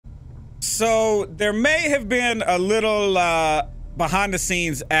So there may have been a little behind the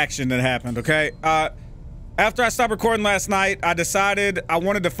scenes action that happened, okay? After I stopped recording last night, I decided I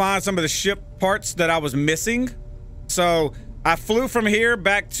wanted to find some of the ship parts that I was missing. So I flew from here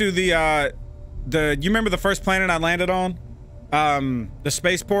back to the you remember the first planet I landed on? The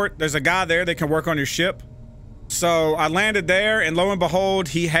spaceport. There's a guy there that can work on your ship. So I landed there, and lo and behold,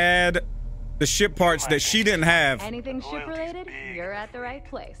 he had the ship parts that she didn't have. Anything ship related, you're at the right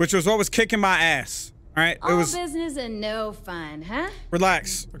place. Which was what was kicking my ass. All right, all business and no fun, huh?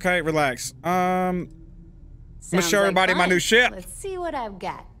 Relax, okay, relax. I'm gonna show everybody my new ship. Let's see what I've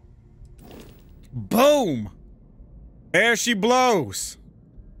got. Boom! There she blows.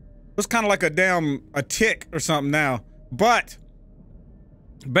 It's kind of like a tick or something now. But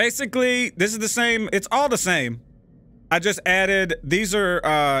basically, this is the same. It's all the same. I just added, these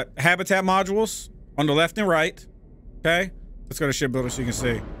are habitat modules on the left and right. Okay, let's go to shipbuilder so you can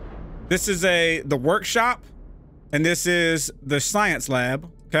see. This is the workshop, and this is the science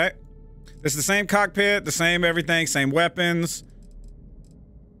lab. Okay, it's the same cockpit, the same everything, same weapons.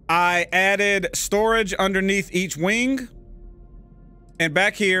 I added storage underneath each wing, and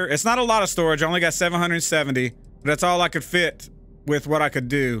back here, it's not a lot of storage. I only got 770, but that's all I could fit with what I could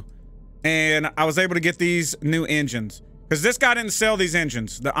do. And I was able to get these new engines because this guy didn't sell these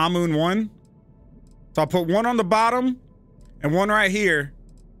engines, the Amun one. So I put one on the bottom and one right here,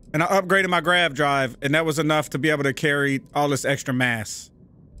 and I upgraded my grav drive, and that was enough to be able to carry all this extra mass.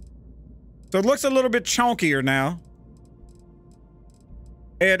 So it looks a little bit chunkier now.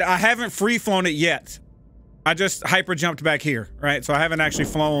 And I haven't free flown it yet. I just hyper jumped back here, right? So I haven't actually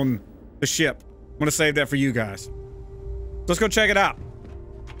flown the ship. I'm gonna save that for you guys. Let's go check it out.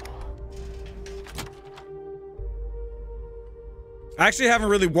 I actually haven't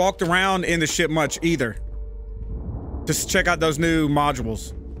really walked around in the ship much either. Just check out those new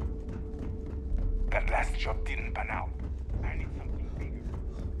modules. That last job didn't pan out. I need something bigger.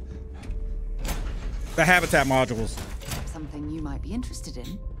 The habitat modules. Something you might be interested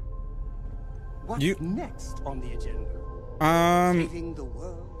in. What's next on the agenda? Saving the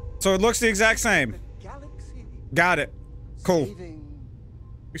world. So it looks the exact same. Galaxy. Got it. Cool. Saving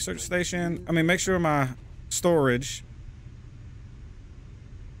Research station. I mean, make sure my storage.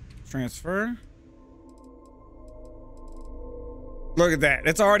 Transfer. Look at that.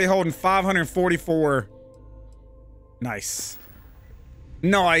 It's already holding 544. Nice.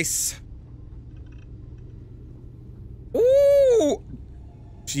 Nice. Ooh.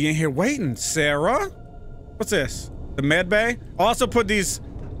 She in here waiting, Sarah. What's this? The med bay? I also put these.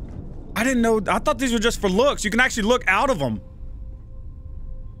 I didn't know. I thought these were just for looks. You can actually look out of them.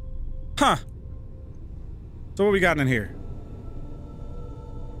 Huh. So what we got in here?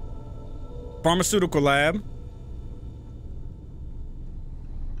 Pharmaceutical lab.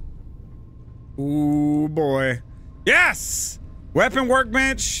 Ooh, boy. Yes! Weapon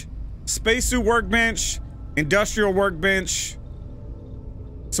workbench, spacesuit workbench, industrial workbench.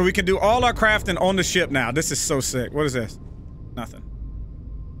 So we can do all our crafting on the ship now. This is so sick. What is this? Nothing.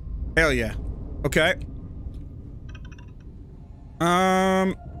 Hell yeah. Okay.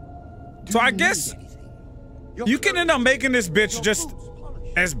 So I guess you can end up making this bitch just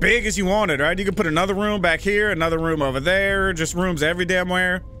as big as you wanted, right? You can put another room back here, another room over there, just rooms every damn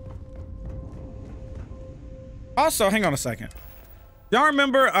where. Also, hang on a second. Y'all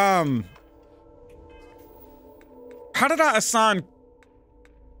remember, how did I assign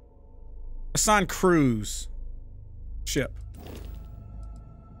crews? Ship.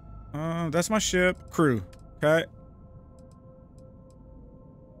 That's my ship. Crew. Okay.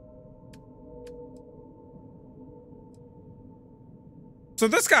 So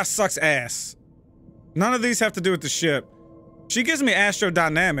this guy sucks ass. None of these have to do with the ship. She gives me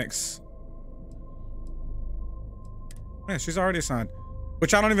astrodynamics. Yeah, she's already assigned.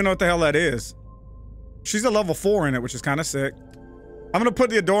 Which I don't even know what the hell that is. She's a level 4 in it, which is kind of sick. I'm gonna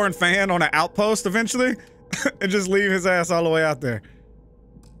put the Adoran fan on an outpost eventually and just leave his ass all the way out there.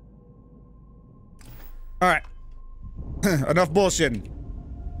 Alright. Enough bullshitting.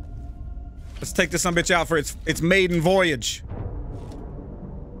 Let's take this sumbitch out for its maiden voyage.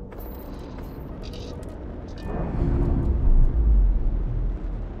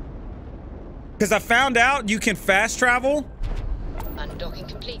 Because I found out you can fast travel. Undocking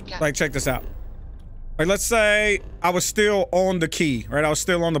complete, Captain. Like, check this out. Like, let's say I was still on the key, right? I was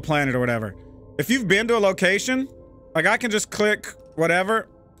still on the planet or whatever. If you've been to a location, like, I can just click whatever.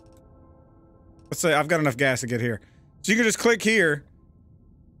 Let's say I've got enough gas to get here. So you can just click here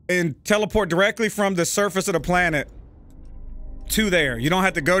and teleport directly from the surface of the planet to there. You don't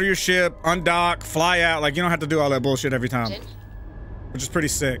have to go to your ship, undock, fly out. Like, you don't have to do all that bullshit every time. Which is pretty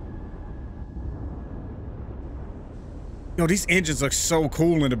sick. Yo, these engines look so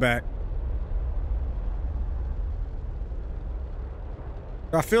cool in the back.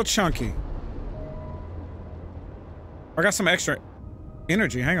 I feel chunky. I got some extra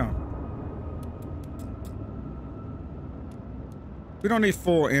energy. Hang on. We don't need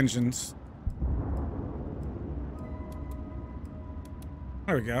full engines.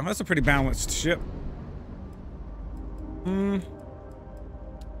 There we go. That's a pretty balanced ship.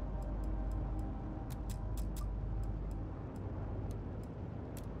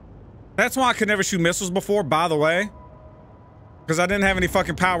 That's why I could never shoot missiles before, by the way. Because I didn't have any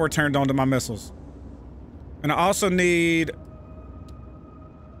fucking power turned on to my missiles. And I also need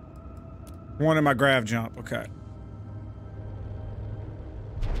one in my grav jump. Okay.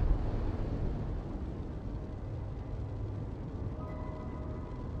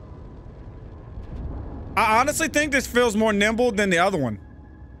 I honestly think this feels more nimble than the other one.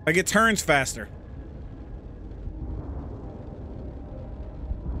 Like, it turns faster.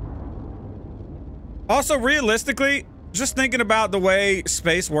 Also, realistically, just thinking about the way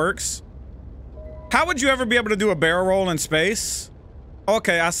space works, how would you ever be able to do a barrel roll in space?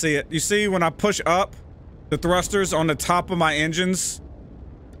 Okay, I see it. You see when I push up, the thrusters on the top of my engines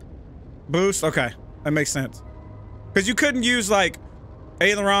boost? Okay, that makes sense. Because you couldn't use, like,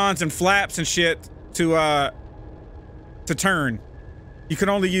 ailerons and flaps and shit to turn. You could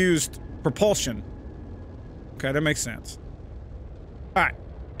only use propulsion. Okay, that makes sense. Alright.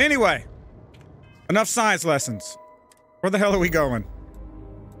 Anyway. Enough science lessons. Where the hell are we going?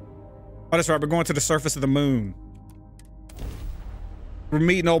 Oh, that's right. We're going to the surface of the moon. We're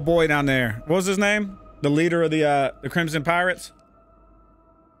meeting old boy down there. What was his name? The leader of the Crimson Pirates?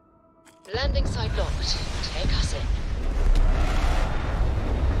 Landing site locked. Take us in.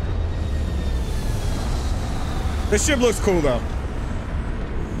 This ship looks cool, though.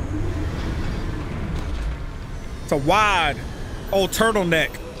 It's a wide old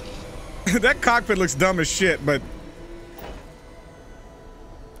turtleneck. That cockpit looks dumb as shit, but...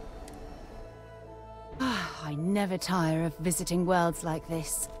 I never tire of visiting worlds like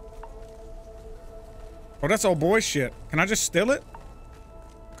this. Oh, that's old boy shit. Can I just steal it?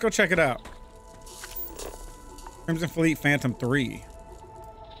 Let's go check it out. Crimson Fleet Phantom 3.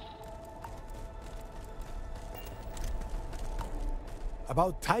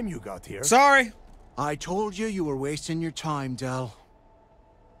 About time you got here. Sorry. I told you you were wasting your time, Del.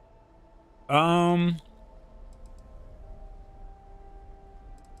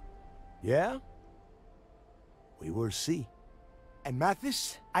 Yeah? We will see. And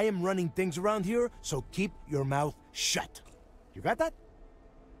Mathis, I am running things around here, so keep your mouth shut. You got that?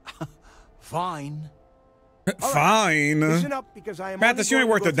 Fine. Fine. Listen up, because I am Mathis, you ain't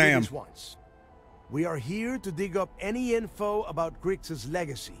worth a damn. Once. We are here to dig up any info about Grix's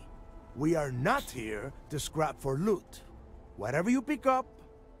legacy. We are not here to scrap for loot. Whatever you pick up,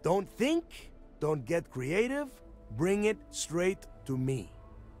 don't think, don't get creative, bring it straight to me.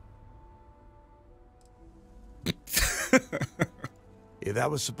 If that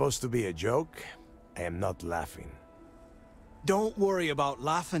was supposed to be a joke, I am not laughing. Don't worry about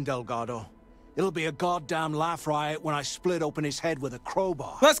laughing, Delgado. It'll be a goddamn laugh riot when I split open his head with a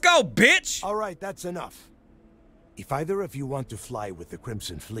crowbar. Let's go, bitch! All right, that's enough. If either of you want to fly with the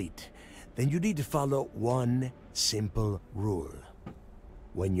Crimson Fleet, then you need to follow one simple rule.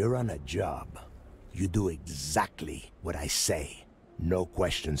 When you're on a job, you do exactly what I say. No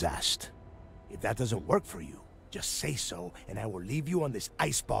questions asked. If that doesn't work for you, just say so, and I will leave you on this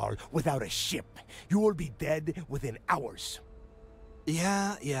ice ball without a ship. You will be dead within hours.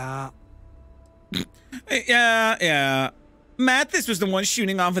 Yeah. Yeah. Mathis was the one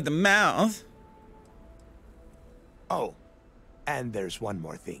shooting off at the mouth. Oh, and there's one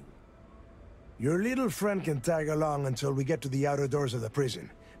more thing. Your little friend can tag along until we get to the outer doors of the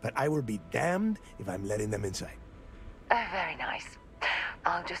prison, but I will be damned if I'm letting them inside. Oh, very nice.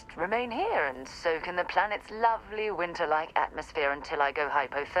 I'll just remain here and soak in the planet's lovely winter-like atmosphere until I go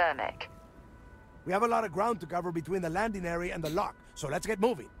hypothermic. We have a lot of ground to cover between the landing area and the lock, so let's get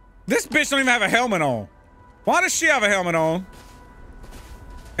moving. This bitch don't even have a helmet on. Why does she have a helmet on?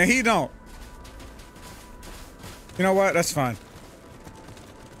 And he don't. You know what? That's fine.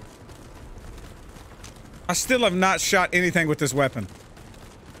 I still have not shot anything with this weapon.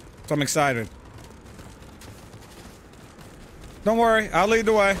 So I'm excited. Don't worry, I'll lead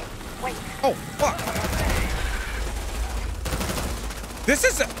the way. Wait. Oh, fuck. This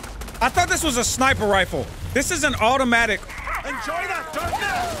is... I thought this was a sniper rifle. This is an automatic... Enjoy that,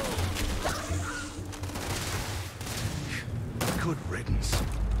 darkness! Good riddance.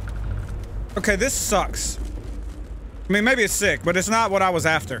 Okay, this sucks. I mean, maybe it's sick, but it's not what I was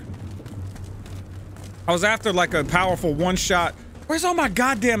after. I was after like a powerful one shot. Where's all my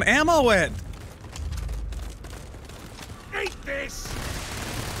goddamn ammo at? Eat this!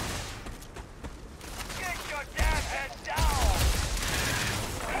 Get your damn head down!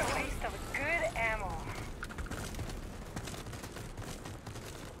 A taste of good ammo.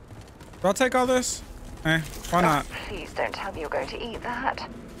 Do I take all this? Why not? Oh, please don't tell me you're going to eat that.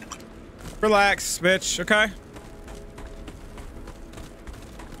 Relax, bitch, okay?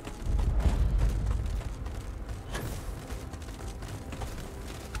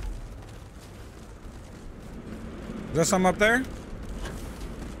 Is there something up there?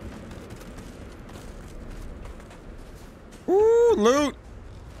 Ooh, loot!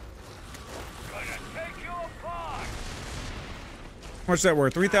 Gonna take you apart! How much that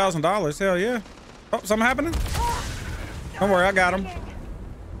worth? $3,000? Hell yeah. Oh, something happening? Don't worry, I got him. Bring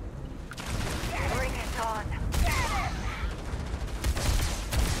it on.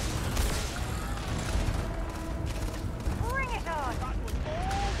 Bring it on.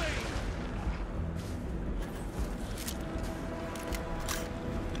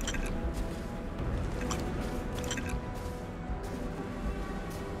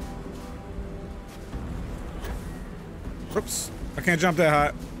 Oops. I can't jump that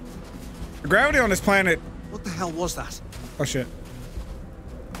high. The gravity on this planet. What the hell was that? Oh shit.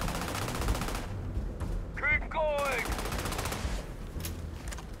 Keep going!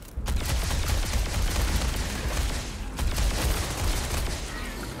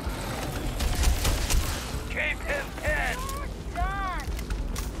 Keep him pinned!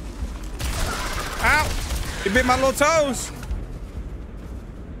 Ow! He bit my little toes.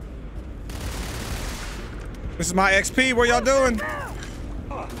 This is my XP. What y'all doing?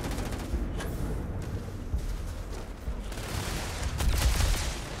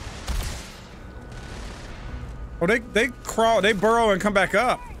 Oh, they crawl, they burrow and come back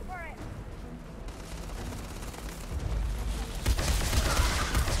up.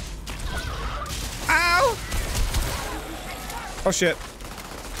 Ow! Oh shit.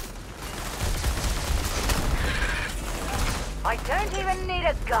 I don't even need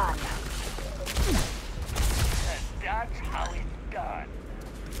a gun. And that's how it's done.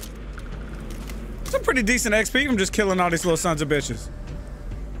 Some pretty decent XP from just killing all these little sons of bitches.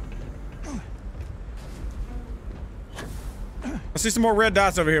 I see some more red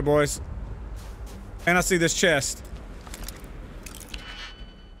dots over here, boys. And I see this chest.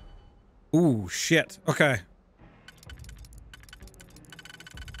 Ooh, shit. Okay.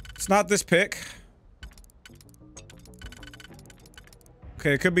 It's not this pick.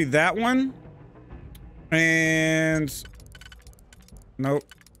 Okay, it could be that one. And... nope.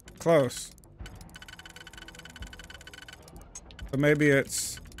 Close. So maybe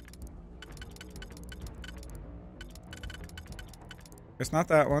it's... it's not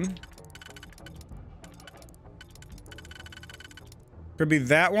that one. Could be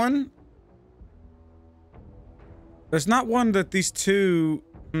that one. There's not one that these two...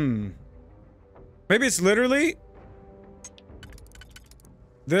 Maybe it's literally...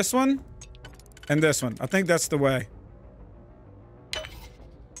 this one and this one. I think that's the way.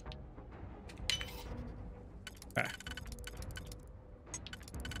 Okay.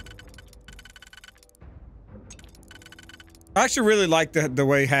 I actually really like the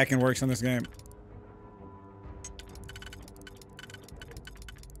way hacking works in this game.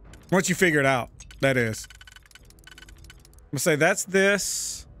 Once you figure it out, that is. I'm gonna say that's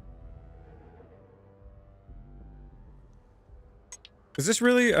this. Is this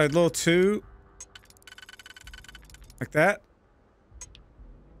really a little two? Like that?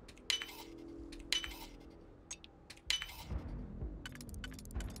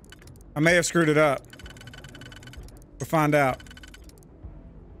 I may have screwed it up. We'll find out.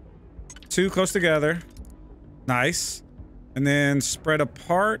 Two close together. Nice. And then spread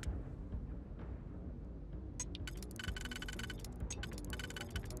apart.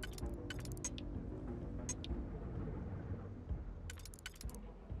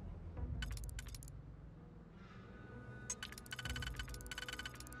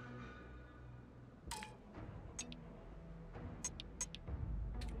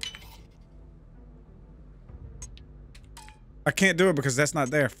 I can't do it because that's not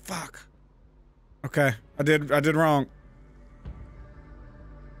there. Fuck. Okay, I did wrong.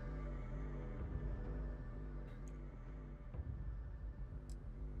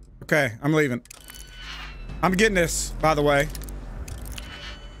 Okay, I'm leaving. I'm getting this, by the way.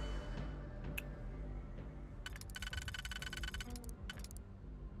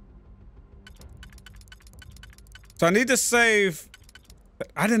 So I need to save.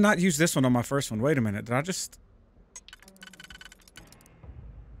 I did not use this one on my first one. Wait a minute. Did I just...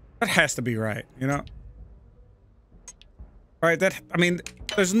 that has to be right, you know? Right, that, I mean,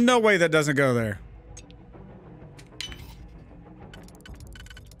 there's no way that doesn't go there.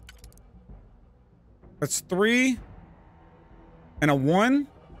 That's 3 and a 1.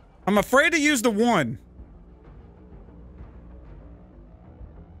 I'm afraid to use the 1.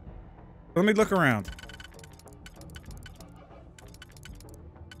 Let me look around.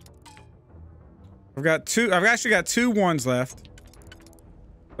 I've actually got 2 1s left.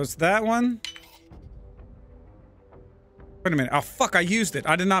 What's that one? Wait a minute. Oh, fuck, I used it.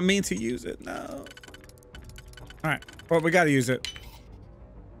 I did not mean to use it. No. All right. Well, we got to use it.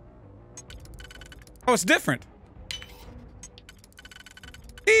 Oh, it's different.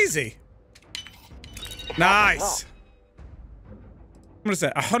 Easy. Nice. What is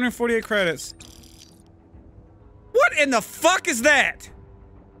that? 148 credits. What in the fuck is that?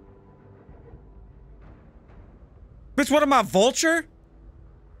 Bitch, what am I, Vulture?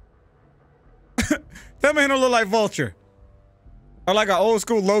 That man don't look like Vulture. Or like an old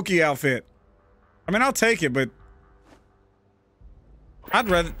school Loki outfit. I mean, I'll take it, but I'd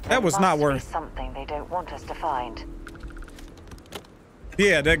rather, that was not worth something they don't want us to find.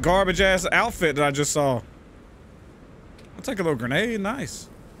 Yeah, that garbage ass outfit that I just saw. I'll take a little grenade. Nice.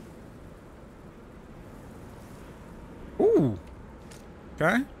 Ooh.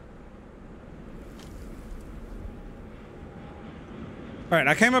 Okay. All right,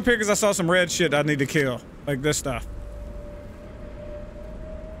 I came up here because I saw some red shit I need to kill. Like this stuff.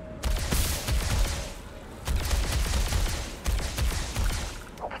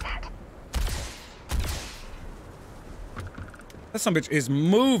 What was that? That some bitch is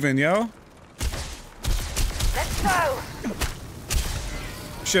moving, yo. Let's go!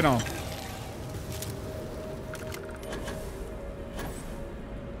 Shit on.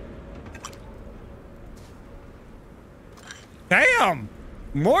 Damn!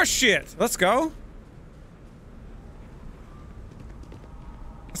 More shit! Let's go.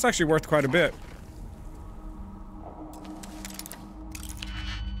 That's actually worth quite a bit.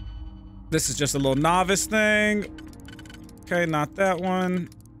 This is just a little novice thing. Okay, not that one.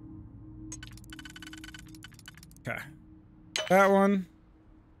 Okay. That one.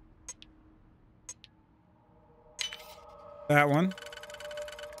 That one.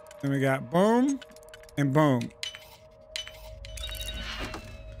 Then we got boom and boom.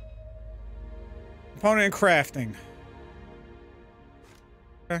 Component and crafting.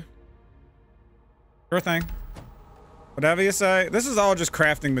 Okay. Sure thing. Whatever you say. This is all just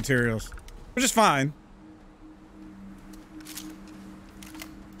crafting materials, which is fine.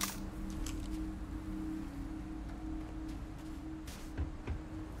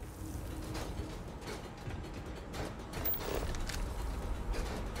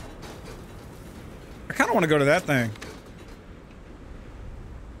 I kind of want to go to that thing.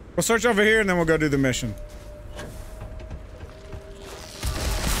 We'll search over here and then we'll go do the mission.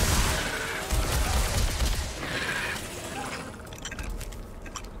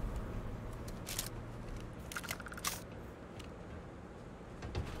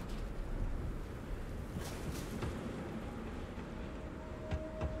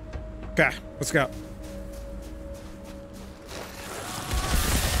 Okay, let's go.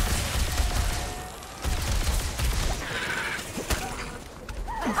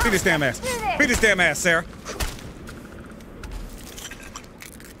 Beat this damn ass. Beat this damn ass, Sarah.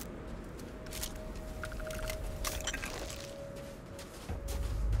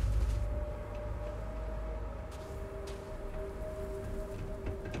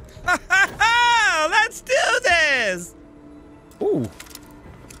 Let's do this. Ooh.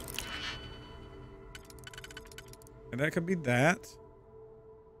 And that could be that.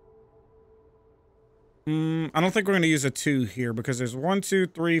 I don't think we're going to use a 2 here because there's 1, 2,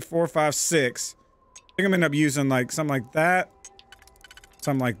 3, 4, 5, 6. I think I'm going to end up using like something like that.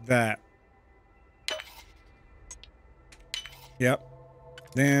 Something like that. Yep.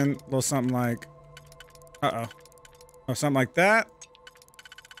 Then a little something like, oh, something like that.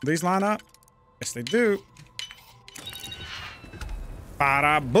 These line up? Yes, they do.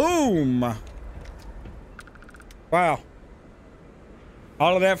 Bada boom. Wow.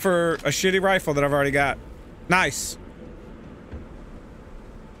 All of that for a shitty rifle that I've already got. Nice.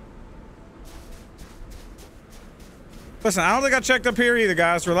 Listen, I don't think I checked up here either,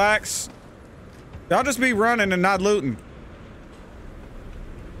 guys. Relax. Y'all just be running and not looting.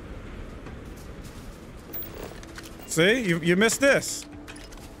 See? You missed this.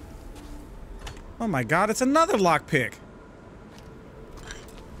 Oh my god, it's another lockpick.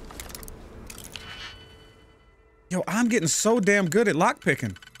 Yo, I'm getting so damn good at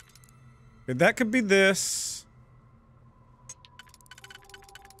lockpicking. That could be this.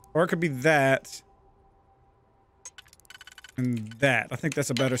 Or it could be that. And that. I think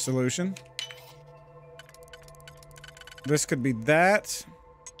that's a better solution. This could be that.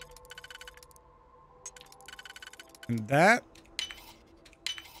 And that.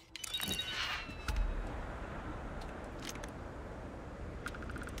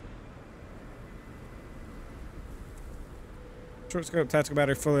 Short scope, tactical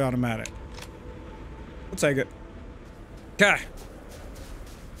battery, fully automatic. We'll take it. Okay.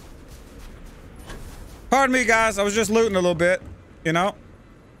 Pardon me, guys. I was just looting a little bit, you know?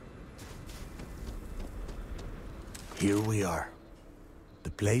 Here we are.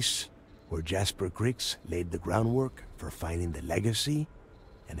 The place where Jasper Griggs laid the groundwork for finding the legacy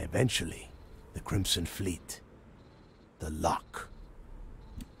and eventually the Crimson Fleet. The lock.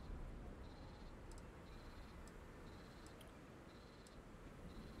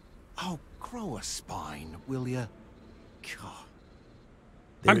 Oh, grow a spine, will ya? God.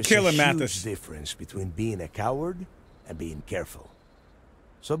 I'm killing There's a Mathis. huge difference between being a coward and being careful.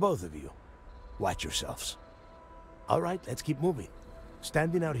 So both of you, watch yourselves. All right, let's keep moving.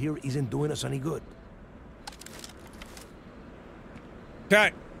 Standing out here isn't doing us any good.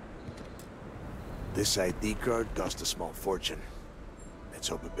 Okay. This ID card cost a small fortune. Let's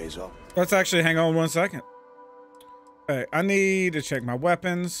hope it pays off. Let's actually hang on 1 second. Okay, I need to check my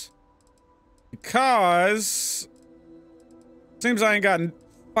weapons. Because... seems I ain't got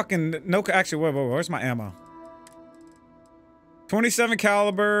fucking no... Actually, wait, where's my ammo? 27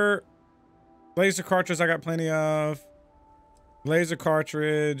 caliber. Laser cartridge, I got plenty of. Laser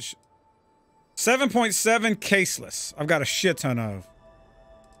cartridge. 7.7 caseless. I've got a shit ton of.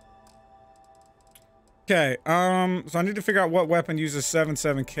 Okay, so I need to figure out what weapon uses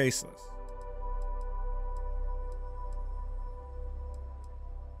 7.7 caseless.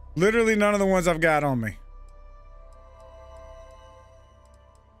 Literally none of the ones I've got on me.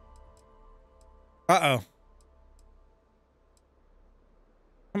 Uh-oh.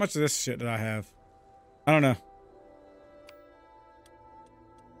 How much of this shit did I have? I don't know.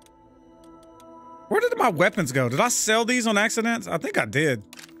 Where did my weapons go? Did I sell these on accident? I think I did.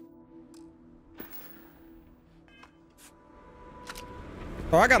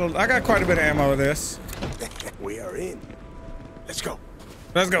 Oh, I got quite a bit of ammo of this. We are in. Let's go.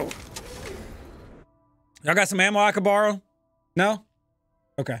 Let's go. Y'all got some ammo I could borrow? No?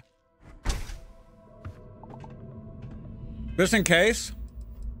 Okay. Just in case.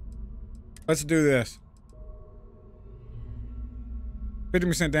 Let's do this.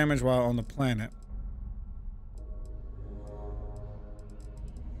 50% damage while on the planet.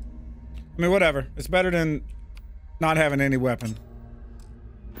 I mean, whatever. It's better than not having any weapon.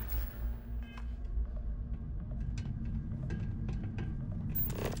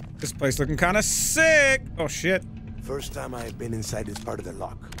 This place looking kind of sick. Oh, shit. First time I've been inside this part of the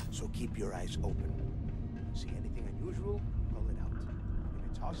lock, so keep your eyes open. See anything unusual, call it out.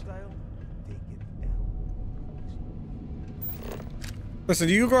 If it's hostile, take it down. Listen,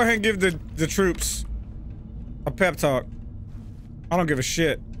 you go ahead and give the troops a pep talk. I don't give a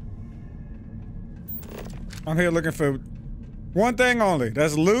shit. I'm here looking for one thing only.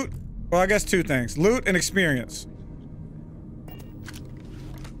 That's loot. Well, I guess two things. Loot and experience.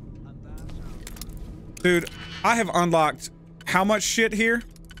 Dude, I have unlocked how much shit here?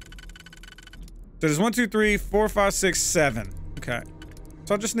 So there's 1, 2, 3, 4, 5, 6, 7. Okay.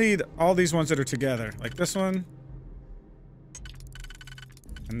 So I just need all these ones that are together. Like this one.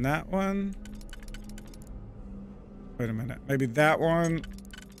 And that one. Wait a minute. Maybe that one.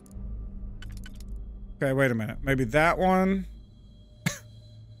 Okay, wait a minute. Maybe that one.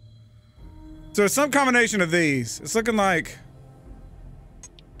 So it's some combination of these. It's looking like...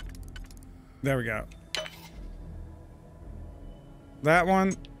 There we go. That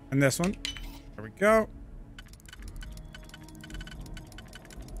one and this one. There we go.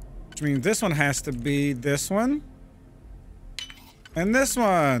 Which means this one has to be this one. And this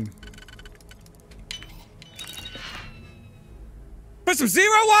one. Put some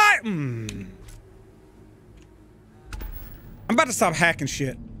zero wire. I'm about to stop hacking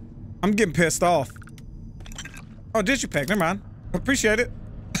shit. I'm getting pissed off. Oh, digipack. Never mind. Appreciate it.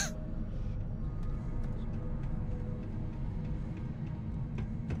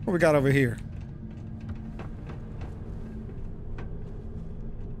 What we got over here?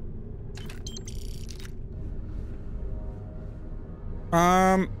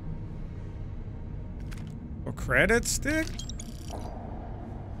 A credit stick?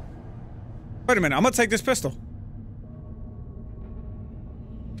 Wait a minute, I'm gonna take this pistol.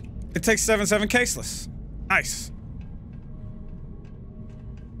 It takes 7.7 caseless. Nice.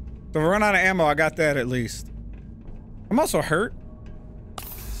 So if I run out of ammo, I got that at least. I'm also hurt.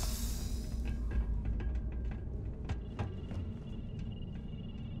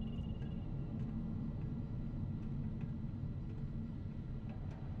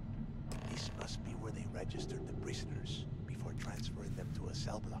 registered the prisoners before transferring them to a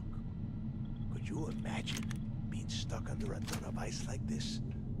cell block. Could you imagine being stuck under a ton of ice like this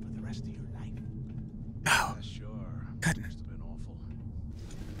for the rest of your life? Oh, Sure. goodness. Must have been awful.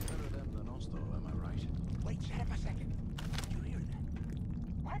 Better them than us, though, am I right? Wait half a second. Did you hear that?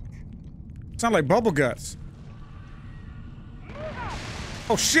 What? Sound like bubble guts.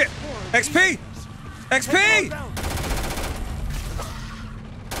 Oh shit! XP! XP!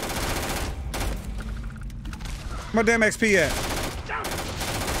 My damn XP at?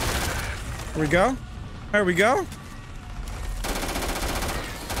 There we go. There we go.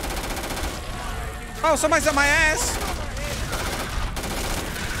 Oh, somebody's up my ass.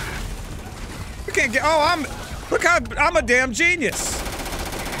 We can't get. Oh, look how I'm a damn genius.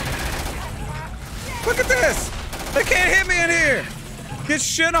 Look at this. They can't hit me in here. Get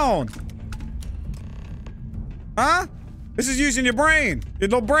shit on. Huh? This is using your brain. Your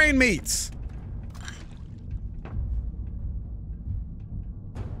little brain meats.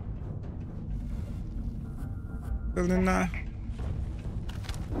 Building Let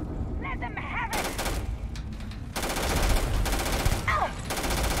them have it. Ow.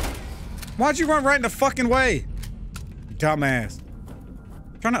 Why'd you run right in the fucking way? Dumbass.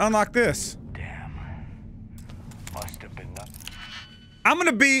 Trying to unlock this. Damn. Must have been nothing. I'm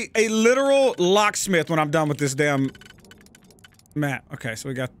gonna be a literal locksmith when I'm done with this damn map. Okay, so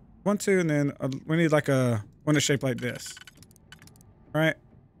we got 1, 2, and then we need like a one that's shaped like this. Right?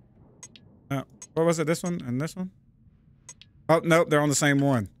 What was it? This one and this one? Oh, nope, they're on the same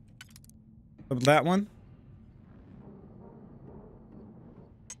one. That one?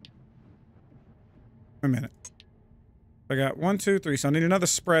 Wait a minute. I got 1, 2, 3, so I need another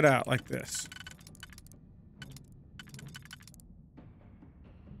spread out like this.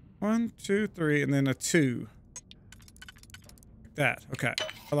 1, 2, 3, and then a 2. Like that. Okay.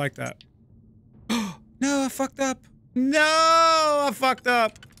 I like that. No, I fucked up. No, I fucked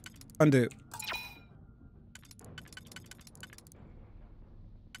up. Undo.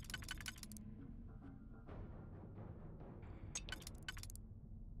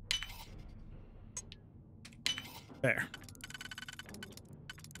 There.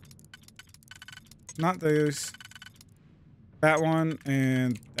 Not those. That one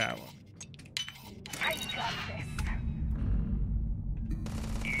and that one. I got this.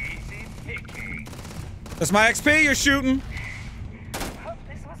 Easy picky. That's my XP you're shooting. Hope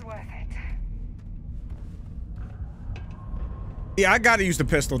this was worth it. Yeah, I gotta use the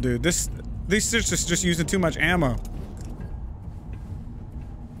pistol, dude. These sisters just using too much ammo.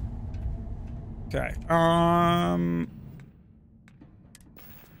 Okay.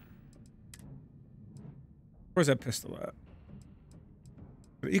 Where's that pistol at?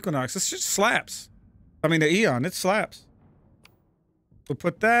 The Equinox. This just slaps. I mean, the Eon. It slaps. We'll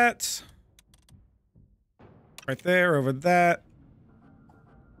put that right there over that.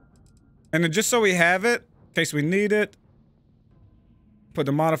 And then just so we have it, in case we need it, put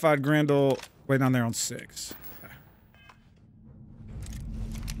the modified Grendel way down there on 6. Okay.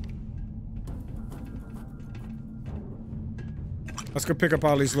 Let's go pick up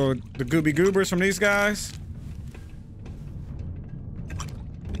all these the gooby goobers from these guys.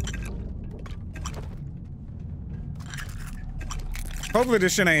 Hopefully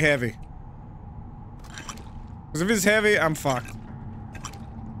this shit ain't heavy. Because if it's heavy, I'm fucked.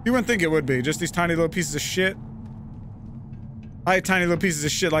 You wouldn't think it would be. Just these tiny little pieces of shit. I eat tiny little pieces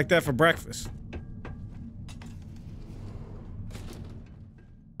of shit like that for breakfast.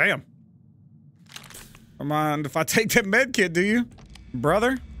 Damn. Don't mind if I take that med kit, do you?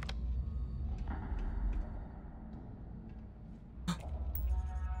 Brother?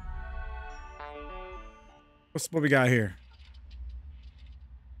 What we got here?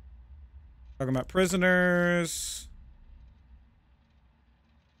 Talking about prisoners.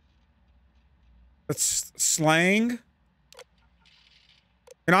 That's slang.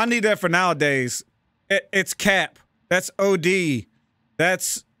 And I need that for nowadays. It's cap. That's OD.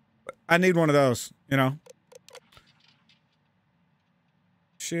 I need one of those, you know.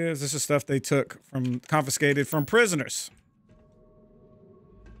 Shiz, this is stuff they took from, confiscated from prisoners.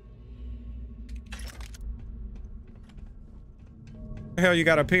 What the hell you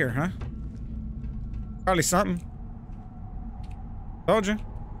got up here, huh? Probably something. Told you.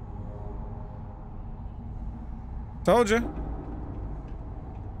 Told you.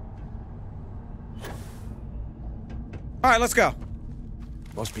 All right, let's go.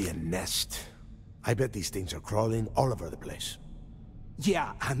 Must be a nest. I bet these things are crawling all over the place.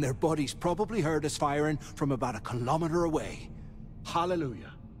 Yeah, and their buddies probably heard us firing from about 1 kilometer away.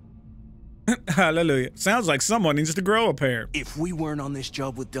 Hallelujah. Hallelujah. Sounds like someone needs to grow a pair. If we weren't on this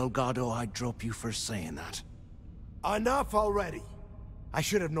job with Delgado, I'd drop you for saying that. Enough already. I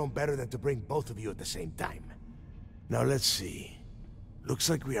should have known better than to bring both of you at the same time. Now let's see. Looks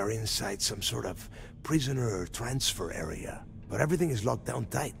like we are inside some sort of prisoner transfer area, but everything is locked down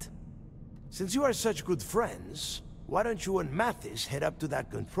tight. Since you are such good friends, why don't you and Mathis head up to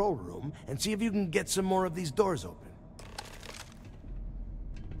that control room and see if you can get some more of these doors open?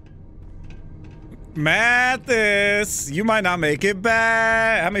 Mathis, you might not make it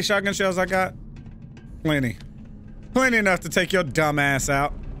back. How many shotgun shells I got? Plenty. Plenty enough to take your dumb ass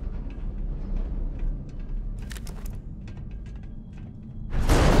out.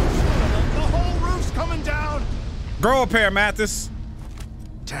 The whole roof's coming down! Grow a pair, Mathis.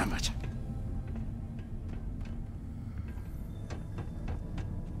 Damn it.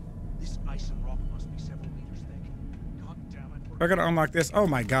 This ice and rock must be several meters thick. God damn it. I gotta unlock this. Oh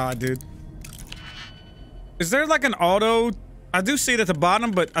my god, dude. Is there like an auto? I do see it at the bottom,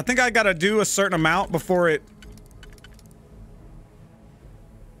 but I think I gotta do a certain amount before it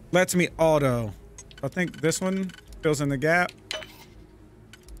lets me auto. I think this one fills in the gap.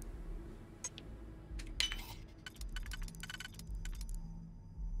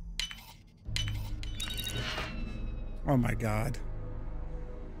 Oh my god.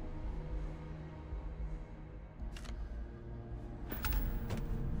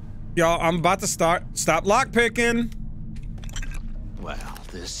 Y'all, I'm about to stop lockpicking. Well,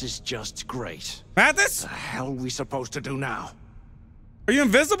 this is just great. Mathis? The hell are we supposed to do now? Are you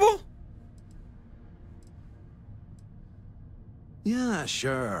invisible? Yeah,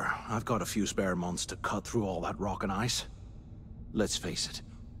 sure. I've got a few spare months to cut through all that rock and ice. Let's face it,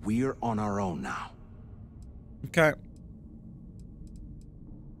 we're on our own now. Okay.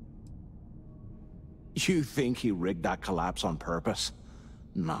 You think he rigged that collapse on purpose?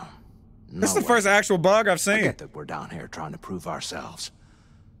 No. This is the first actual bug I've I seen. get that we're down here trying to prove ourselves,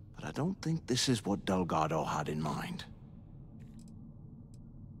 but I don't think this is what Delgado had in mind.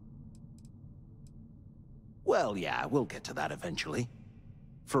 Well, yeah, we'll get to that eventually.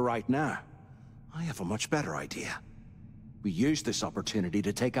 For right now, I have a much better idea. We use this opportunity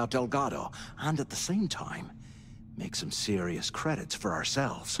to take out Delgado, and at the same time, make some serious credits for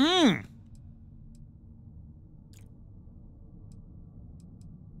ourselves.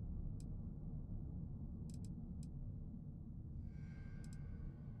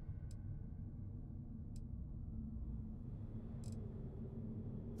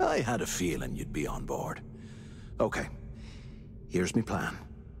 I had a feeling you'd be on board. Okay, here's my plan.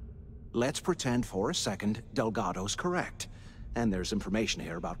 Let's pretend for a second Delgado's correct, and there's information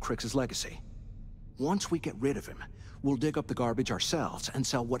here about Crix's legacy. Once we get rid of him, we'll dig up the garbage ourselves and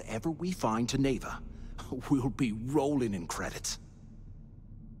sell whatever we find to Neva. We'll be rolling in credits.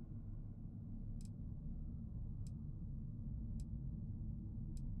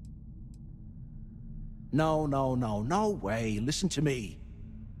 No way. Listen to me.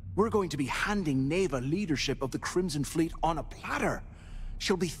 We're going to be handing Neva leadership of the Crimson Fleet on a platter.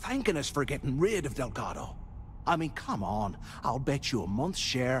 She'll be thanking us for getting rid of Delgado. I mean, come on. I'll bet you a month's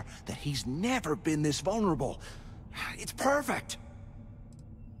share that he's never been this vulnerable. It's perfect.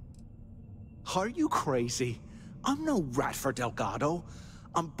 Are you crazy? I'm no rat for Delgado.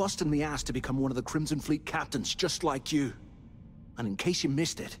 I'm busting my ass to become one of the Crimson Fleet captains, just like you. And in case you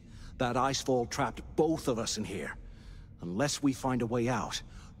missed it, that icefall trapped both of us in here. Unless we find a way out,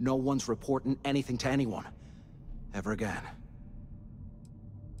 no one's reporting anything to anyone. Ever again.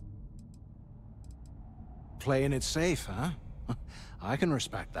 Playing it safe, huh? I can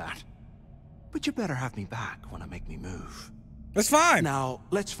respect that. But you better have me back when I make me move. That's fine. Now,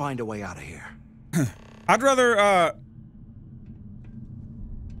 let's find a way out of here. I'd rather,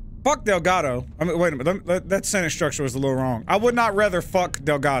 fuck Delgado. I mean, wait a minute. That sentence structure was a little wrong. I would not rather fuck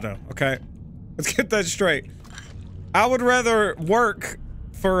Delgado, okay? Let's get that straight. I would rather work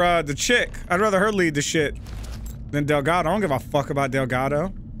for, the chick. I'd rather her lead the shit than Delgado. I don't give a fuck about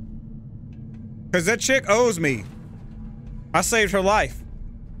Delgado. Because that chick owes me. I saved her life.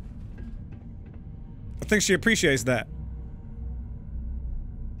 I think she appreciates that.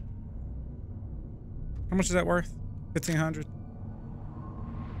 How much is that worth? 1,500?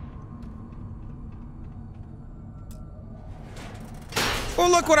 Well,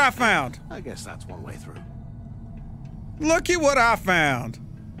 look what I found. I guess that's one way through. Looky what I found.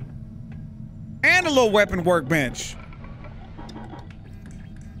 And a little weapon workbench.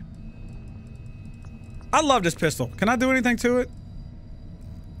 I love this pistol. Can I do anything to it?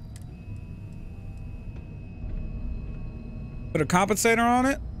 Put a compensator on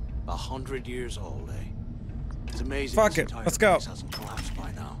it? 100 years old, eh? It's amazing. Fuck it. Let's go. Hasn't collapsed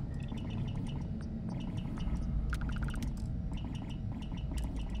by now.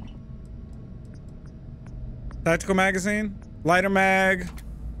 Tactical magazine. Lighter mag.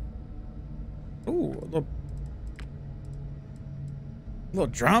 Ooh, a little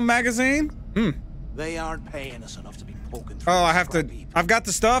drum magazine. Hmm. They aren't paying us enough to be poking through. Oh, I have to. I've got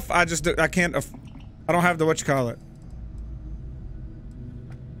the stuff. I can't. I don't have the what you call it.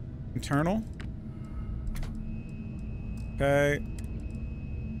 Internal. Okay.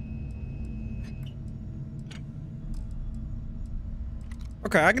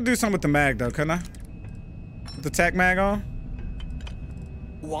 Okay, I can do something with the mag though, couldn't I? With the tac mag on?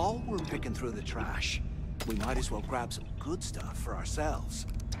 While we're picking through the trash, we might as well grab some good stuff for ourselves.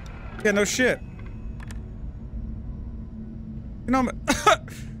 Yeah, no shit. You know,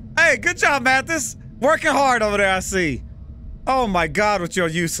 hey, good job, Mathis. Working hard over there, I see. Oh my god, with your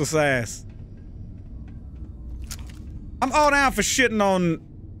useless ass. I'm all down for shitting on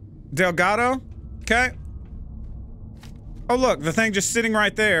Delgado, okay? Oh look, the thing just sitting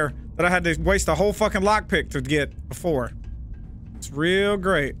right there that I had to waste a whole fucking lockpick to get before. It's real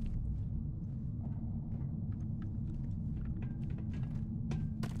great.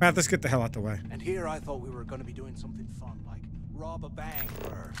 Matt, let's get the hell out the way. And here I thought we were going to be doing something fun, like rob a bank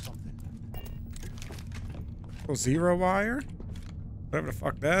or something. Oh, zero wire? Whatever the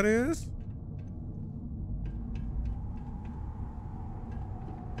fuck that is.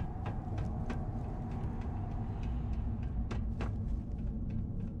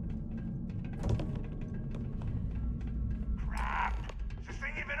 Crap! Is this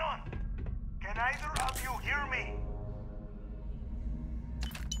thing even on? Can either of you hear me?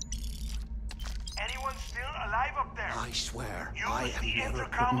 Anyone still alive up there? I swear, Use I the am never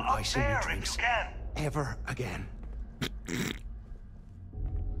intercom putting up ice in your there if drinks you can. ever again. Is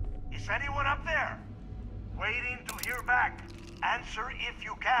anyone up there? Waiting to hear back. Answer if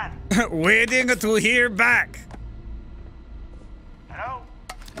you can. Waiting to hear back. Hello?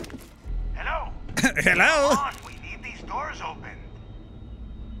 Hello? Hello? Come on, we need these doors opened.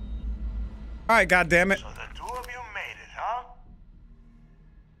 Alright, goddammit. So the two of you made it, huh?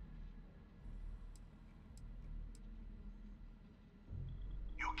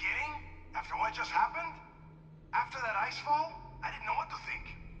 You kidding? After what just happened? After that ice fall? I didn't know what to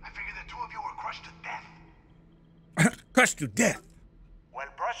think. I figured the two of you were crushed to death. Crushed to death. Well,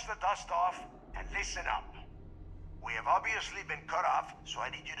 brush the dust off and listen up. We have obviously been cut off, so I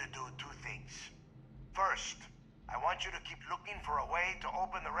need you to do two things. First, I want you to keep looking for a way to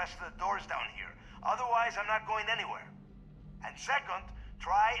open the rest of the doors down here. Otherwise, I'm not going anywhere. And second,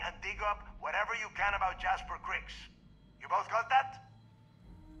 try and dig up whatever you can about Jasper Cricks. You both got that?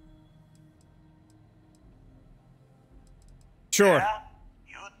 Sure. Yeah?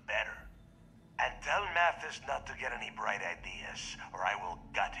 You'd better. And tell Mathis not to get any bright ideas, or I will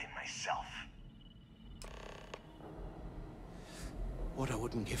gut him myself. What I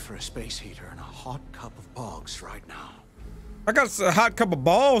wouldn't give for a space heater and a hot cup of bogs right now. I got a hot cup of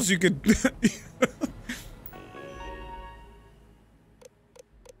balls you could... Please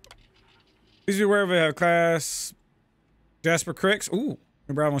be aware of a class Jasper Cricks. Ooh.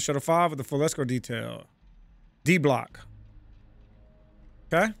 Remember, I'm on Shuttle 5 with the full escort detail. D block.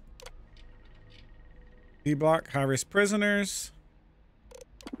 Okay. D block, high risk prisoners.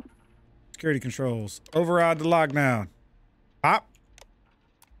 Security controls. Override the lockdown. Pop.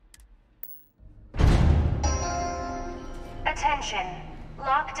 Attention.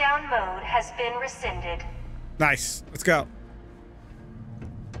 Lockdown mode has been rescinded. Nice. Let's go.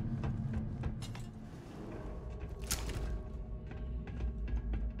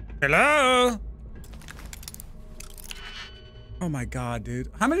 Hello? Oh my god, dude.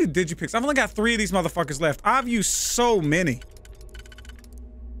 How many digipicks? I've only got 3 of these motherfuckers left. I've used so many.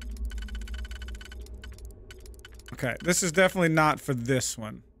 Okay, this is definitely not for this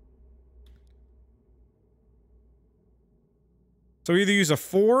one. So we either use a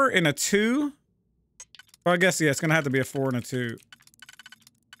 4 and a 2. Well, I guess, yeah, it's gonna have to be a 4 and a 2.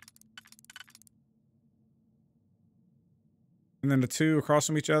 And then the 2 across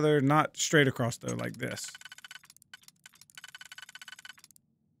from each other. Not straight across, though, like this.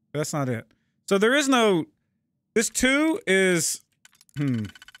 That's not it. So there is no... This 2 is...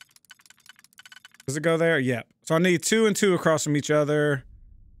 Does it go there? Yep. So I need 2 and 2 across from each other.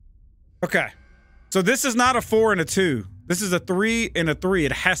 Okay. So this is not a 4 and a 2. This is a 3 and a 3.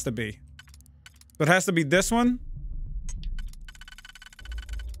 It has to be. So it has to be this one.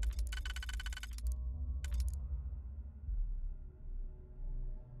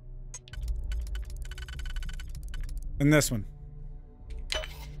 And this one.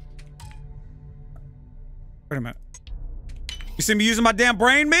 Wait a minute. You see me using my damn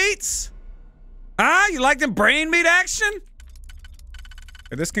brain meats? Huh? You like them brain meat action?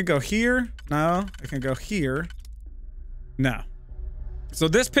 Okay, this can go here. No, it can go here. No. So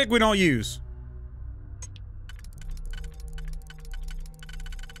this pick we don't use.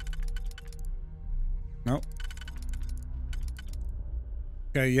 Nope.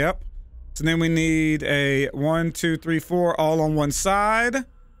 Okay, yep. So then we need a 1, 2, 3, 4 all on one side,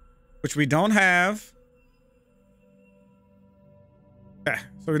 which we don't have. Okay,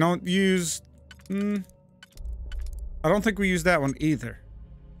 so we don't use... I don't think we use that one either.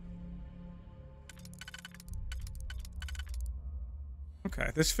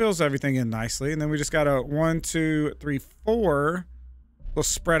 Okay, this fills everything in nicely. And then we just got a 1, 2, 3, 4. We'll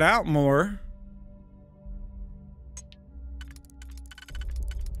spread out more.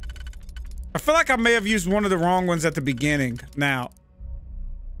 I feel like I may have used one of the wrong ones at the beginning now.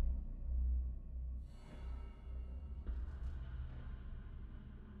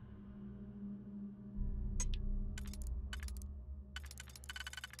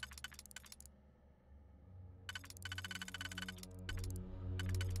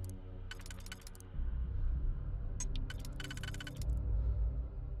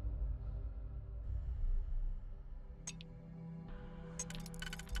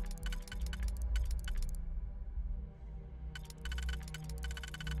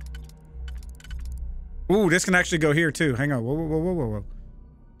 Ooh, this can actually go here too. Hang on. Whoa, whoa, whoa, whoa, whoa, whoa.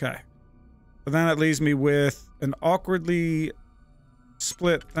 Okay. So then that leaves me with an awkwardly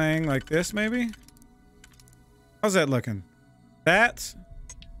split thing like this, maybe? How's that looking? That?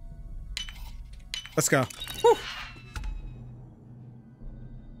 Let's go. Woo.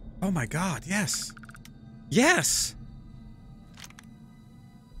 Oh my God, yes. Yes!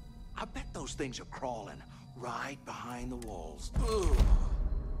 I bet those things are crawling right behind the walls.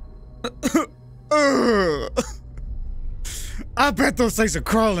 I bet those things are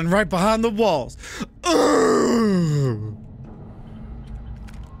crawling right behind the walls.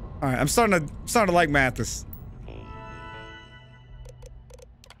 Alright, I'm starting to like Mathis.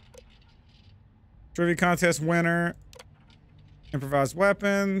 Trivia contest winner. Improvised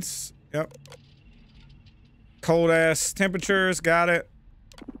weapons. Yep. Cold ass temperatures. Got it.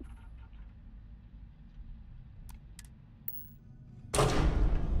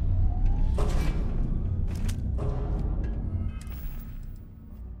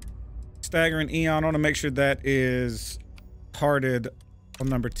 Staggering Eon. I want to make sure that is hearted on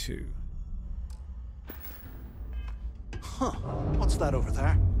number 2. Huh. What's that over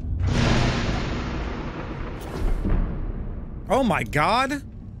there? Oh my God.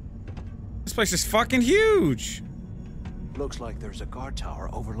 This place is fucking huge. Looks like there's a guard tower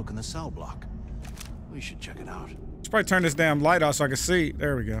overlooking the cell block. We should check it out. Let's probably turn this damn light off so I can see.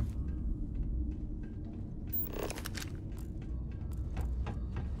 There we go.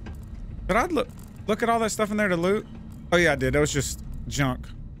 Did I look at all that stuff in there to loot? Oh yeah, I did. That was just junk.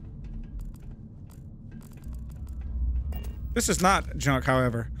 This is not junk,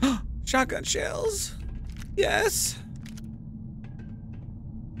 however. Shotgun shells. Yes.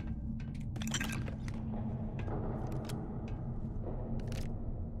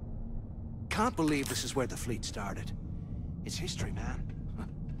 Can't believe this is where the fleet started. It's history, man.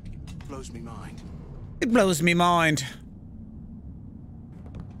 Blows me mind. It blows me mind.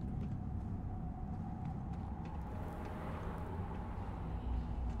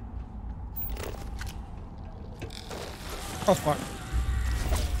 Oh fuck.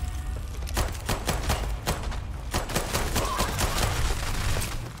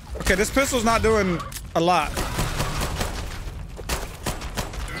 Okay, this pistol's not doing a lot.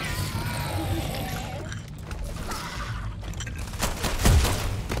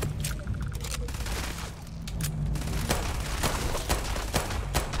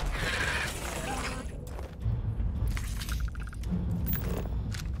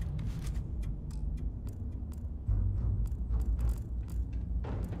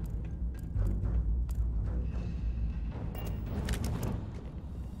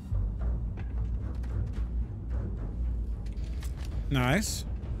 Nice.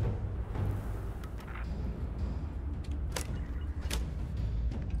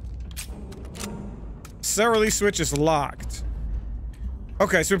 Cell release switch is locked.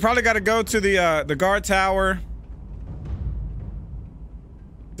 Okay, so we probably got to go to the guard tower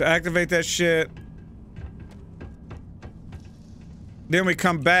to activate that shit. Then we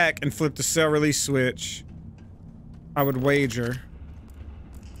come back and flip the cell release switch. I would wager.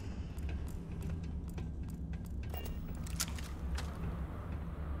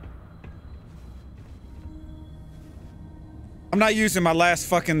 I'm not using my last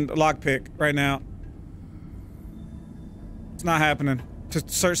fucking lockpick right now. It's not happening. To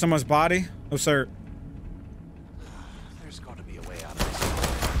search someone's body? No, sir. There's got to be a way out of this.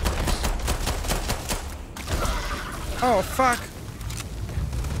 Oh, fuck.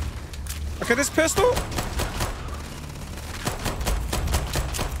 Okay, this pistol?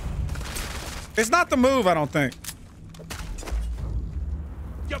 It's not the move, I don't think.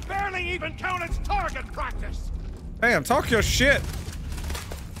 You barely even count its target practice. Damn, talk your shit.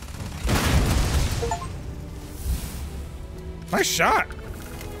 Nice shot.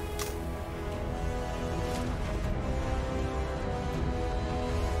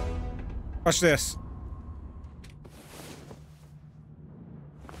 Watch this.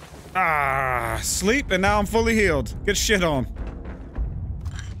 Ah, sleep, and now I'm fully healed. Get shit on.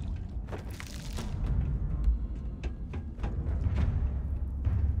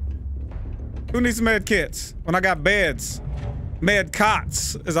 Who needs med kits when I got beds? Med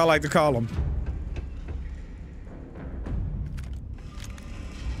cots, as I like to call them.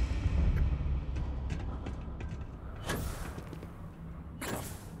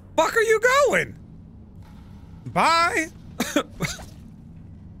 Fuck are you going? Bye.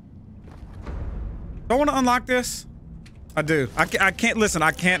 Don't want to unlock this? I do. I can't listen.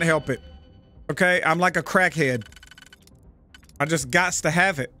 I can't help it. Okay, I'm like a crackhead. I just gots to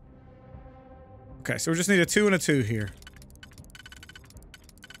have it. Okay, so we just need a 2 and a 2 here.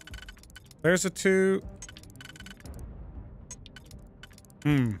 There's a 2.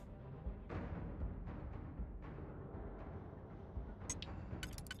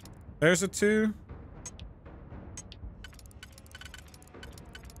 There's a 2.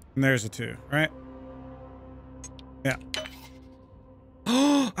 And there's a 2, right? Yeah.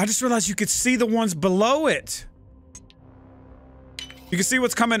 Oh, I just realized you could see the ones below it. You can see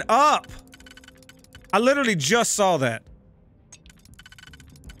what's coming up. I literally just saw that.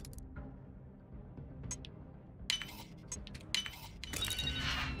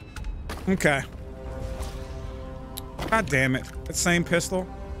 Okay. God damn it. That same pistol.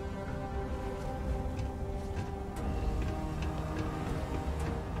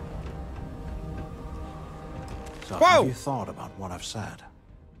 So whoa! Have you thought about what I've said?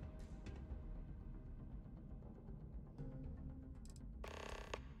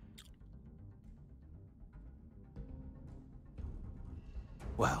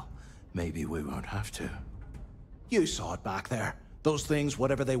 Well, maybe we won't have to. You saw it back there. Those things,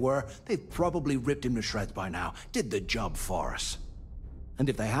 whatever they were, they've probably ripped him to shreds by now. Did the job for us. And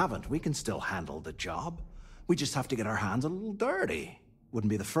if they haven't, we can still handle the job. We just have to get our hands a little dirty. Wouldn't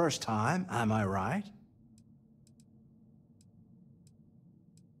be the first time, am I right?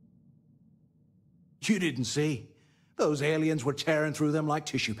 You didn't see. Those aliens were tearing through them like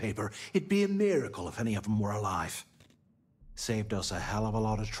tissue paper. It'd be a miracle if any of them were alive. Saved us a hell of a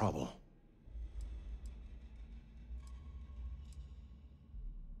lot of trouble.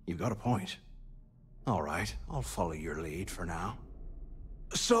 You got a point. All right, I'll follow your lead for now.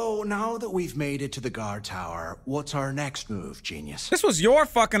 So, now that we've made it to the guard tower, what's our next move, genius? This was your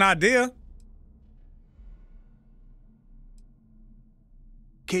fucking idea.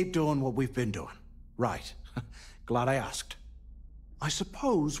 Keep doing what we've been doing. Right. Glad I asked. I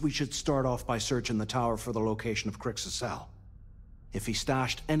suppose we should start off by searching the tower for the location of Crix's cell. If he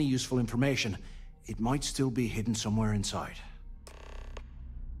stashed any useful information, it might still be hidden somewhere inside.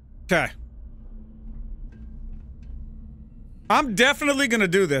 Okay. I'm definitely gonna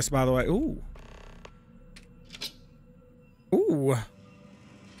do this, by the way. Ooh. Ooh.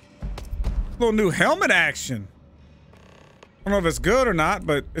 Little new helmet action. I don't know if it's good or not,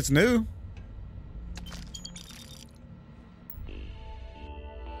 but it's new.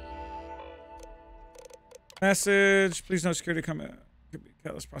 Message. Please no security come in. Could be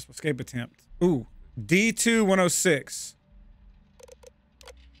careless possible escape attempt. Ooh. D2 106.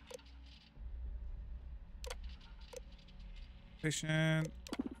 Patient.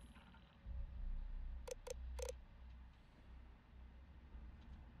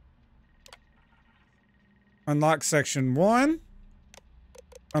 Unlock section 1.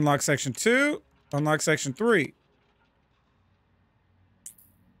 Unlock section 2. Unlock section 3.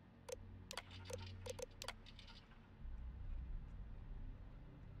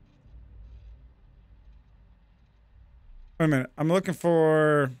 Wait a minute. I'm looking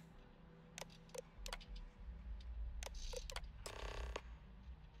for...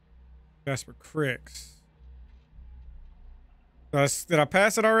 Jasper Cricks. Did I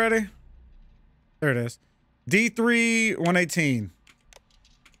pass it already? There it is. D3 118.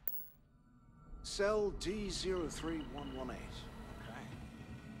 Cell D03118. Okay.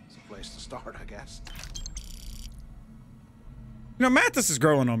 It's a place to start, I guess. You know, Mathis is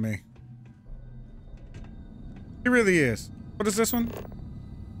growing on me. He really is. What is this one?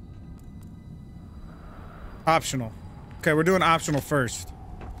 Optional. Okay, we're doing optional first.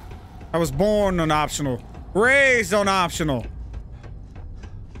 I was born on optional. Raised on optional.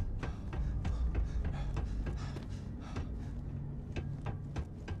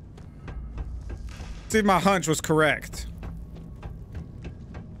 See, my hunch was correct.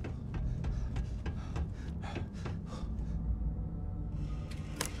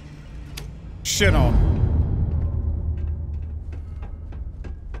 Shit on.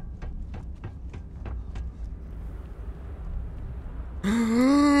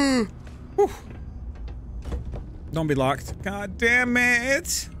 Don't be locked. God damn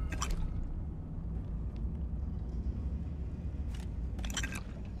it.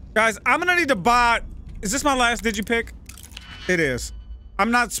 Guys, I'm gonna need to buy. Is this my last digipick? It is.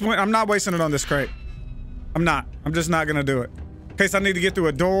 I'm not wasting it on this crate. I'm not. I'm just not gonna do it. In case I need to get through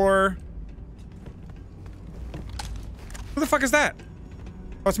a door. Who the fuck is that?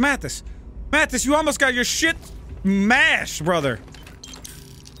 Oh, it's Mathis. Mathis, you almost got your shit mashed, brother.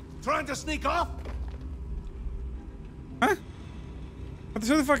 Trying to sneak off? Huh? Who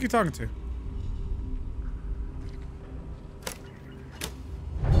the fuck are you talking to?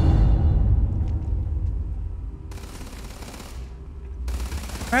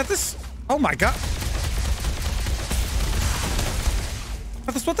 Mathis? Oh my god.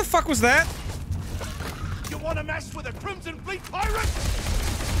 Mathis, what the fuck was that? You want to mess with a Crimson Fleet pirate?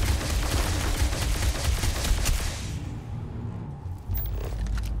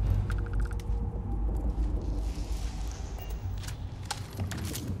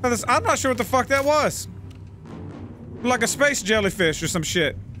 Mathis, I'm not sure what the fuck that was. Like a space jellyfish or some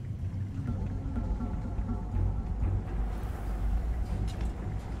shit.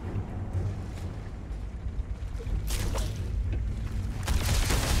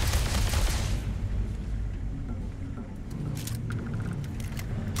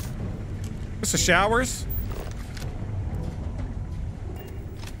 The showers?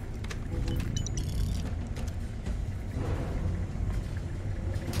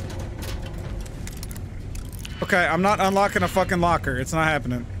 Okay, I'm not unlocking a fucking locker. It's not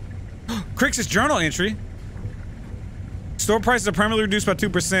happening. Crix's journal entry. Store prices are permanently reduced by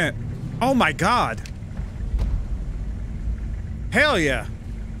 2%. Oh my god. Hell yeah.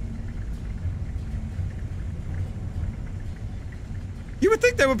 You would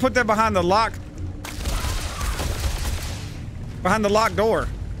think they would put that behind the lock. Behind the locked door.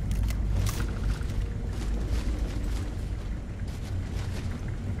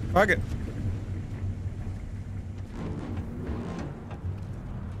 Fuck it.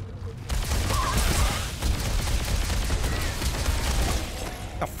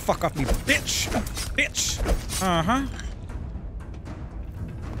 The fuck off me, bitch! Bitch! Uh-huh.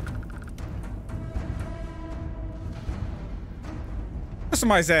 Where's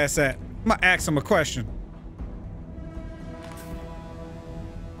somebody's ass at? I'm gonna ask him a question.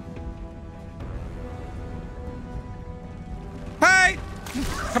 Hey!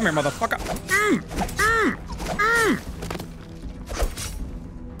 Come here, motherfucker.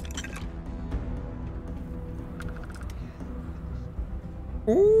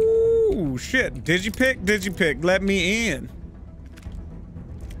 Ooh, shit. Digipick, digipick. Let me in.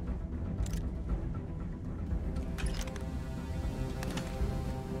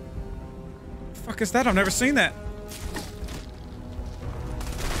 Fuck is that? I've never seen that.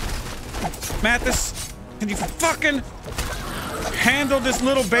 Mathis, can you fucking handle this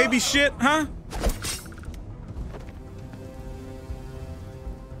little baby shit, huh?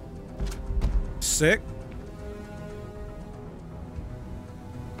 Sick.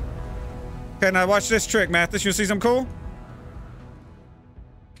 Okay, now watch this trick, Mathis. You see something cool?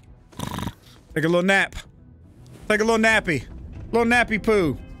 Take a little nap. Take a little nappy. Little nappy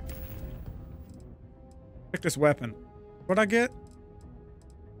poo. Pick this weapon. What'd I get?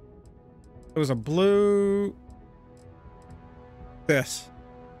 It was a blue... This.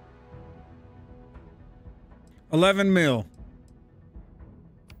 11 mil.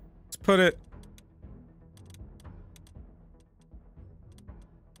 Let's put it...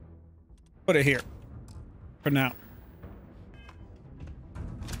 Put it here. For now.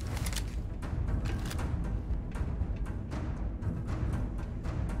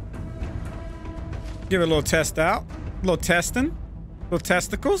 Give it a little test out. A little testing. Little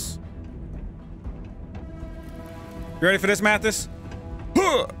testicles. You ready for this, Mathis?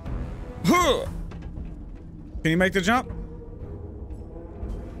 Huh! Huh! Can you make the jump?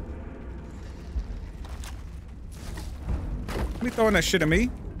 What are you throwing that shit at me?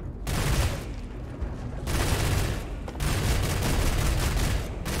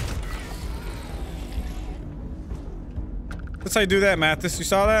 That's how you do that, Mathis. You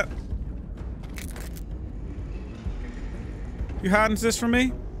saw that? You hiding this from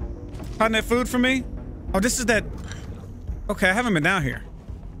me? Hiding that food from me? Oh, this is that. Okay, I haven't been down here.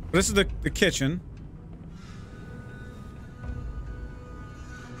 This is the kitchen.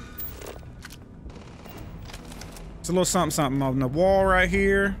 It's a little something on the wall right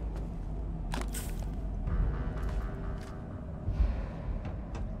here.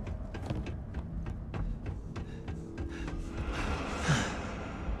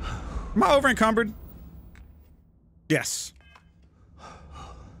 Am I over encumbered? Yes. I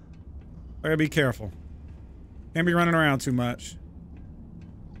gotta be careful. Can't be running around too much.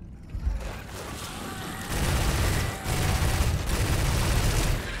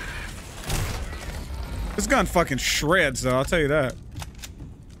 This gun fucking shreds, though, I'll tell you that.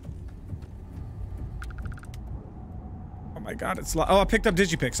 Oh my god, it's like... Oh, I picked up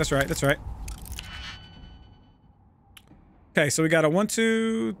Digipix. That's right, that's right. Okay, so we got a 1,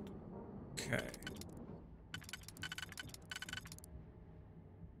 2... Okay.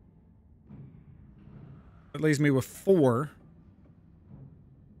 That leaves me with 4.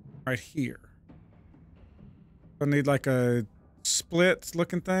 Right here. I need like a split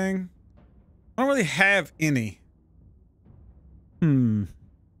looking thing. I don't really have any. Let's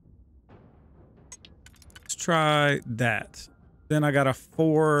try that. Then I got a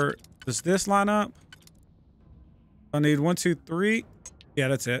 4. Does this line up? I need 1, 2, 3. Yeah,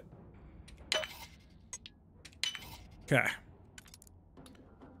 that's it. Okay.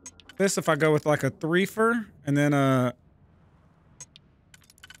 This if I go with like a 3-fer and then a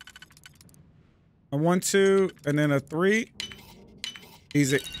 1, 2 and then a 3.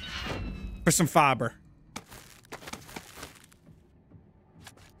 Easy. For some fiber.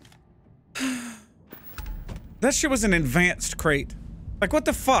 That shit was an advanced crate. Like, what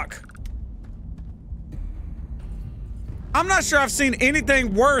the fuck? I'm not sure I've seen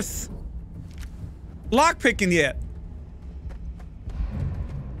anything worth lockpicking yet.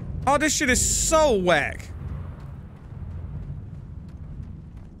 Oh, this shit is so whack.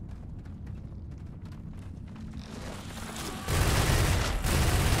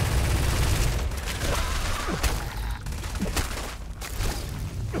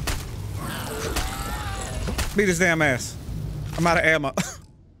 Beat his damn ass. I'm out of ammo.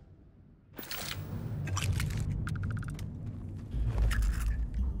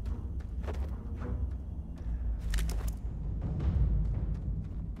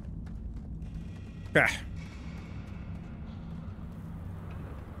 Okay.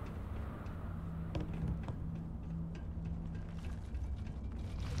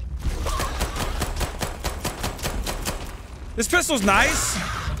 This pistol's nice,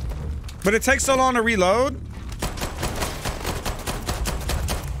 but it takes so long to reload.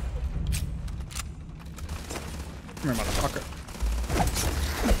 Come here, motherfucker.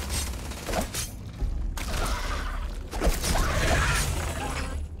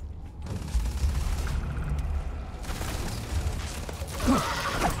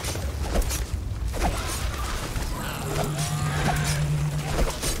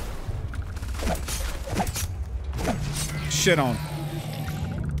 Shit on.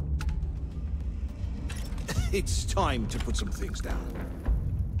 It's time to put some things down.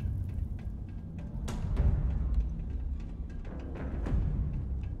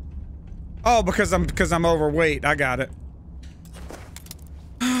 Oh, because I'm overweight. I got it.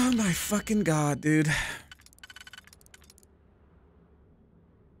 Oh my fucking god, dude.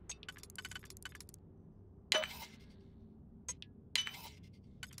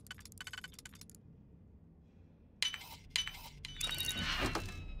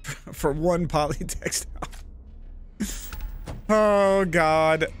 For one polytextile. Oh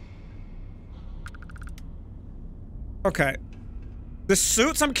god. Okay. The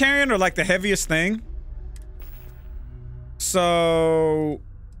suits I'm carrying are like the heaviest thing. So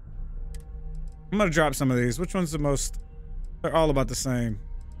I'm gonna drop some of these. Which one's the most? They're all about the same.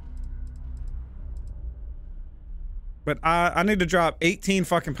 But I need to drop 18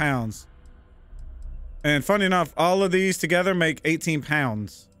 fucking pounds. And funny enough, all of these together make 18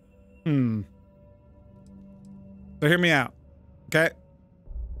 pounds. So hear me out. Okay?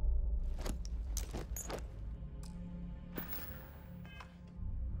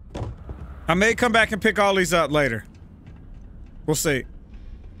 I may come back and pick all these up later. We'll see.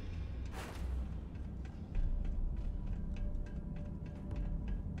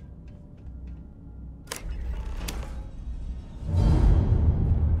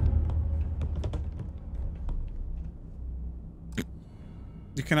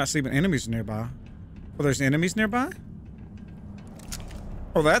 You cannot see but enemies nearby. Oh, there's enemies nearby?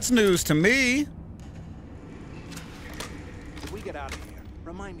 Oh, that's news to me. If we get out of here,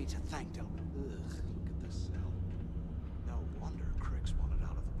 remind me to thank Del. Ugh, look at this cell. No wonder Crick's wanted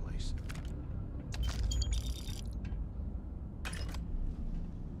out of the place.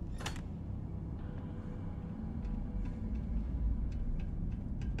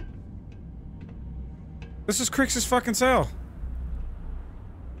 This is Crix's fucking cell.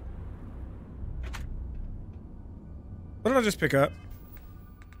 What did I just pick up?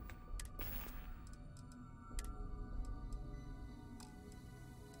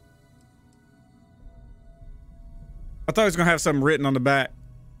 I thought he was gonna have something written on the back.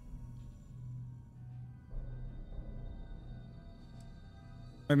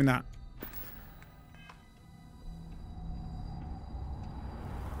 Maybe not.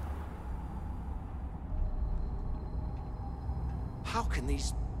 How can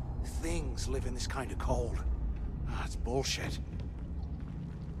these things live in this kind of cold? Ah, it's bullshit.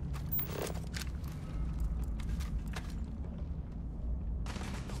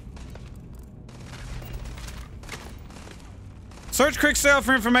 Search Crick's cell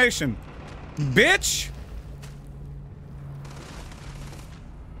for information. Bitch!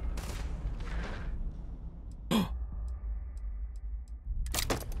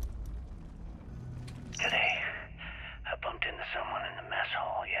 Today, I bumped into someone in the mess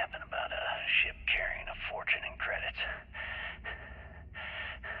hall yapping about a ship carrying a fortune in credits.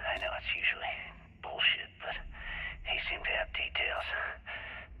 I know it's usually bullshit, but he seemed to have details.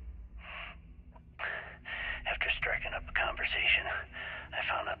 After striking up a conversation, I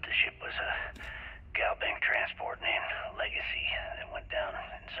found out the ship was a Galbank transport named Legacy that went down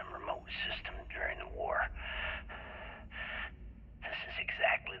in some remote system during the war. This is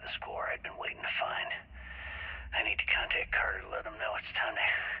exactly the score I'd been waiting to find. I need to contact Carter to let him know it's time to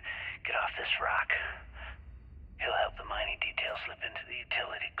get off this rock. He'll help the mining detail slip into the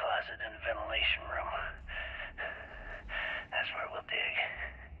utility closet in the ventilation room. That's where we'll dig.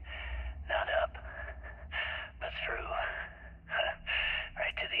 Not up, but through.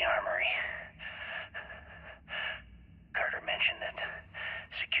 Right to the armory. Carter mentioned that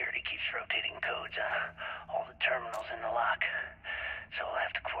security keeps rotating codes on all the terminals in the lock, so we'll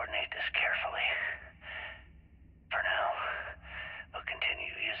have to coordinate this carefully. For now, we'll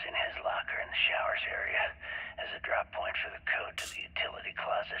continue using his locker in the showers area as a drop point for the code to the utility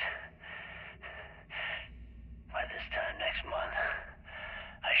closet. By this time next month,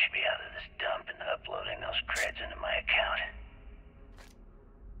 I should be out of this dump and uploading those creds into my account.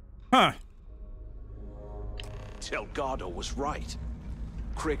 Huh. Delgado was right.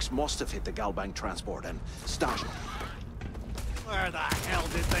 Crix must have hit the Galbank transport and stashed. Where the hell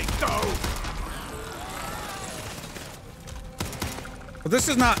did they go? But this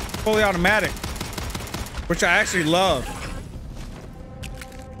is not fully automatic, which I actually love.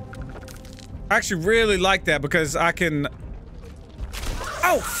 I actually really like that because I can...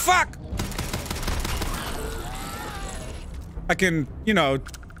 Oh, fuck! I can, you know,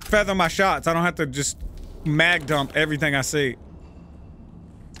 feather my shots. I don't have to just mag dump everything I see.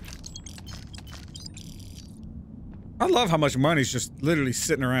 I love how much money's just literally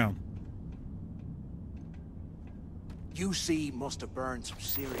sitting around. UC must have burned some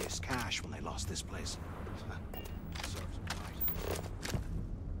serious cash when they lost this place.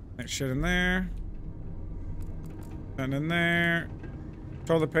 That shit in there. Nothing in there.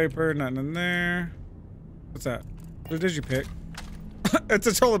 Toilet paper, nothing in there. What's that? What did you pick? It's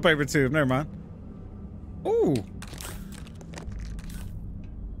a toilet paper tube. Never mind. Ooh.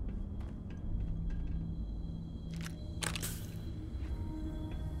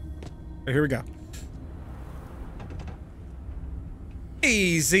 Okay, here we go.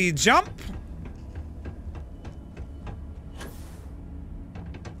 Easy jump.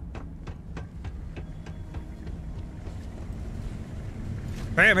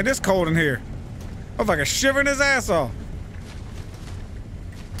 Damn, it is cold in here. I was like a shivering his ass off.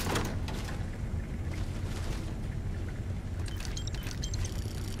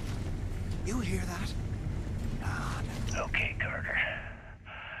 You hear that? Okay, Carter.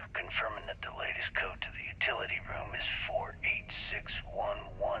 Confirming that the latest code to the utility room is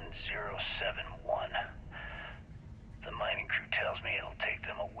 486111071. The mining crew tells me it'll take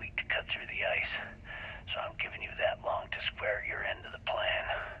them a week to cut through the ice, so I'm giving you that long to square your end of the plan.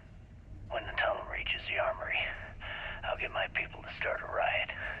 When the tunnel reaches the armory, I'll get my people to start a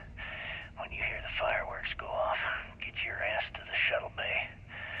riot. When you hear the fireworks go off, get your ass to the shuttle bay.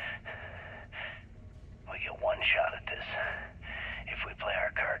 We get one shot at this. If we play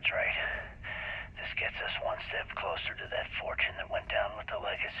our cards right, this gets us one step closer to that fortune that went down with the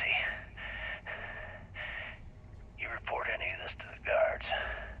Legacy. You report any of this to the guards,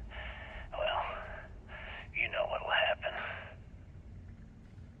 well, you know what'll happen.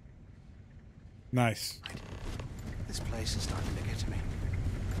 Nice. This place is starting to get to me.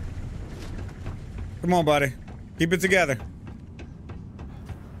 Come on, buddy. Keep it together.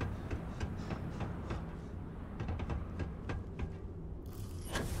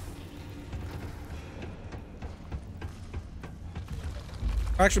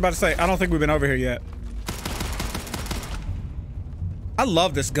 Actually, about to say, I don't think we've been over here yet. I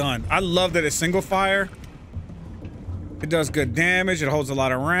love this gun. I love that it's single fire. It does good damage. It holds a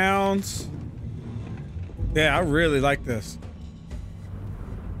lot of rounds. Yeah, I really like this.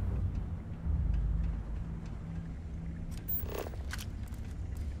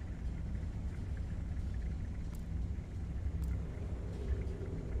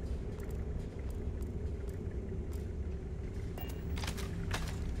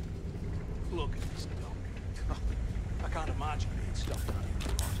 Look at this dog. I can't imagine being stuck down here.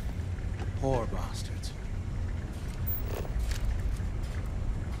 Poor bastards.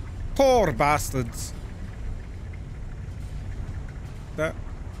 Poor bastards. That.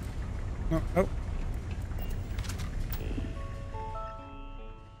 No. Oh.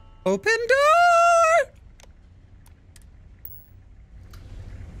 Open door.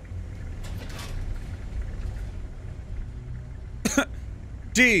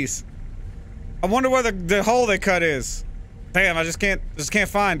 Jeez. I wonder where the hole they cut is. Damn, I just can't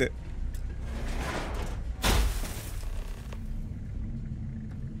find it.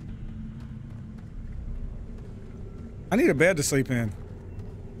 I need a bed to sleep in,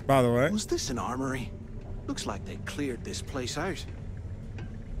 by the way. Was this an armory? Looks like they cleared this place out.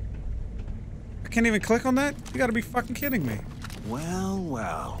 I can't even click on that? You gotta be fucking kidding me. Well,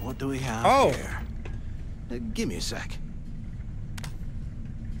 well, what do we have here? Give me a sec.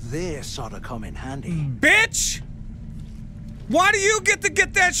 This ought to come in handy. Bitch! Why do you get to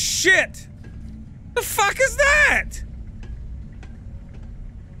get that shit? The fuck is that?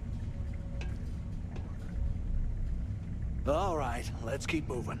 All right, let's keep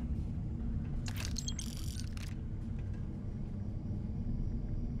moving.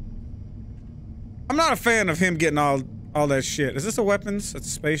 I'm not a fan of him getting all that shit. Is this a weapons? It's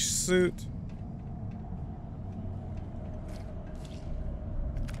a space suit.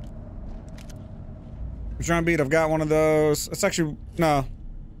 Drum beat, I've got one of those. It's actually, no.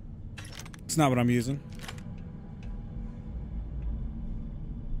 It's not what I'm using.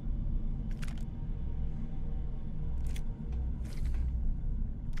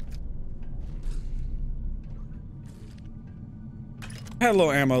 I had a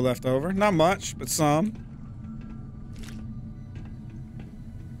little ammo left over. Not much, but some.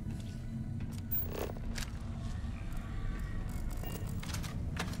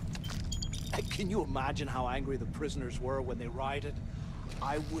 Can you imagine how angry the prisoners were when they rioted?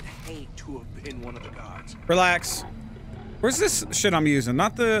 I would hate to have been one of the guards. Relax. Where's this shit I'm using?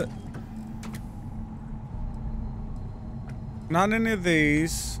 Not any of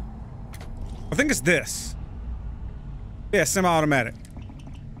these. I think it's this. Yeah, semi-automatic.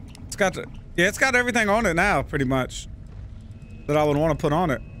 It's got everything on it now, pretty much, that I would want to put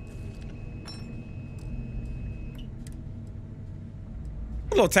on it. A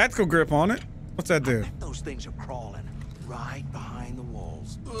little tactical grip on it. What's that do? Those things are crawling right behind the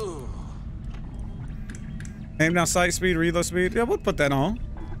walls. Ugh. Aim down sight speed, reload speed. Yeah, we'll put that on.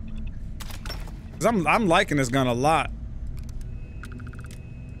 'Cause I'm liking this gun a lot.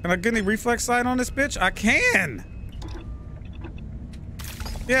 Can I get any reflex sight on this bitch? I can.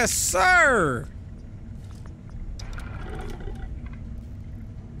 Yes, sir.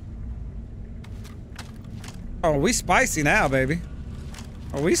 Oh, we spicy now, baby.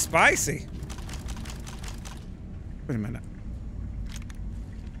 Oh, we spicy. Wait a minute.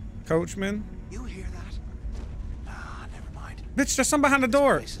 Coachman? You hear that? Ah, never mind. Bitch, there's some behind the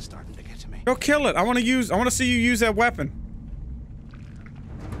door. This is starting to get to me. Go kill it. I want to see you use that weapon.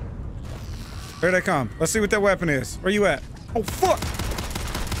 Here they come. Let's see what that weapon is. Where you at? Oh, fuck.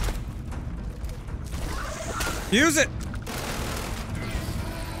 Use it.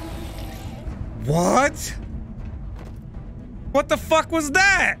 What? What the fuck was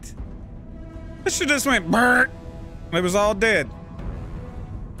that? This shit just went burrt. It was all dead.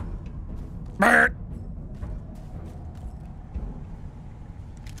 Burrt.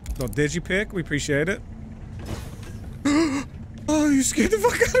 Little digipick, we appreciate it. Oh, you scared the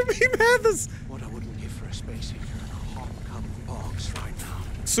fuck out of me, Mathis. What I wouldn't give for a space heater and a hot cup of box right now.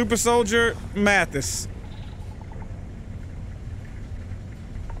 Super Soldier Mathis.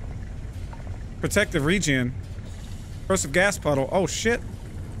 Protective regen. Explosive gas puddle. Oh shit.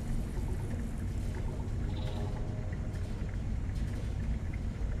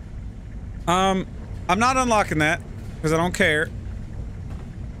 I'm not unlocking that because I don't care.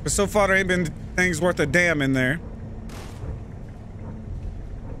 But so far there ain't been things worth a damn in there.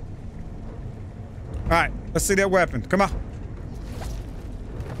 Alright, let's see that weapon. Come on.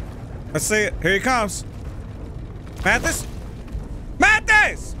 Let's see it. Here he comes. Mathis?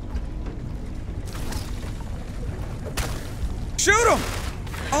 Mathis! Shoot him!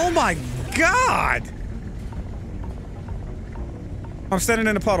 Oh my God! I'm standing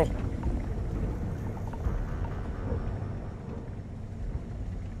in a puddle.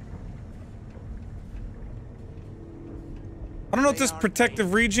 I don't know what this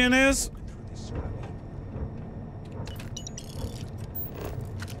protective region is.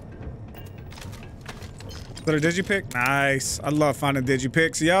 Is that a digipick? Nice. I love finding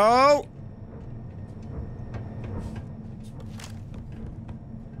digipicks, yo!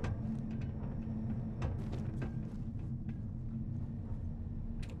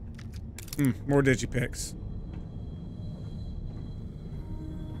 More digipicks.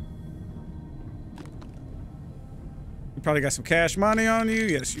 You probably got some cash money on you.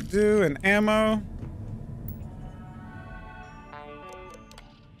 Yes, you do. And ammo.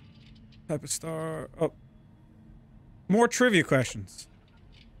 Type of star. Oh. More trivia questions.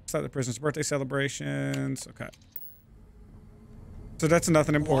 Inside the prisoner's birthday celebrations. Okay. So that's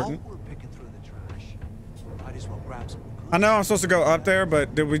nothing important. I know I'm supposed to go up there,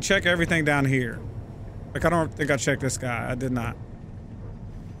 but did we check everything down here? Like, I don't think I checked this guy. I did not.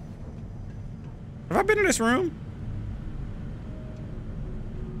 Have I been in this room?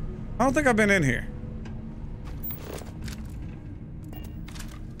 I don't think I've been in here.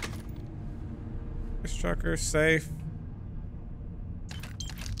 This trucker, safe.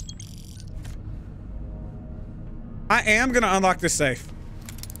 I am gonna unlock this safe.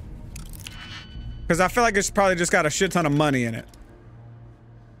 Because I feel like it's probably just got a shit ton of money in it.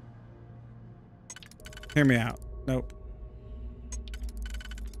 Hear me out. Nope.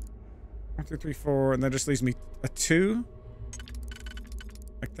 1, 2, 3, 4, and that just leaves me a 2.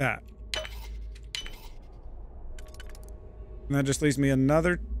 Like that. And that just leaves me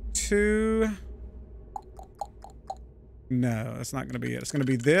another 2. No, that's not going to be it. It's going to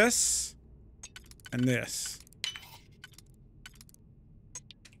be this and this.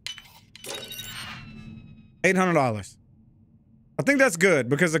 $800. I think that's good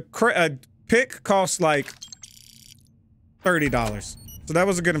because a pick costs like $30. So that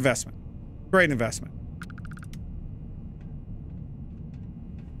was a good investment. Great investment.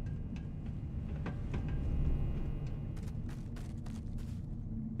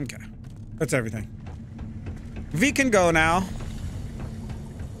 Okay. That's everything. V can go now.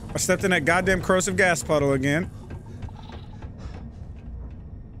 I stepped in that goddamn corrosive gas puddle again.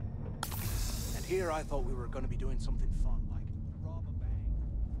 And here I thought we were going to be doing something fun, like rob a bank.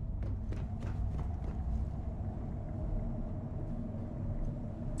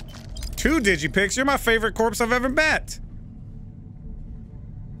 2 digipicks. You're my favorite corpse I've ever met.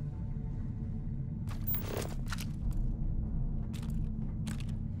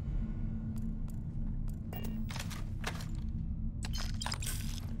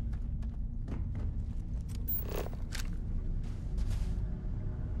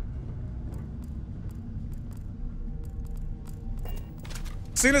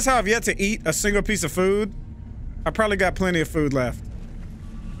 Seeing as how I've yet to eat a single piece of food, I probably got plenty of food left.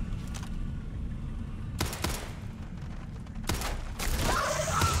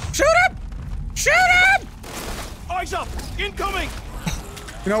 Shoot him! Shoot him! Eyes up! Incoming!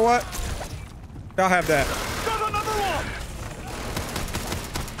 You know what? I'll have that. Got another one!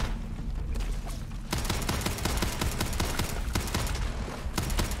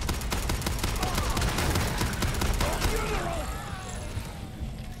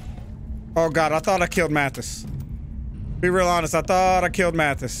 Oh God, I thought I killed Mathis. Be real honest, I thought I killed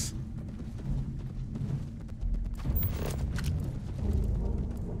Mathis.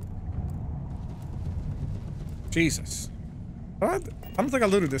 Jesus. I don't think I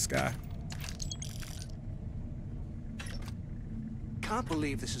looted this guy. Can't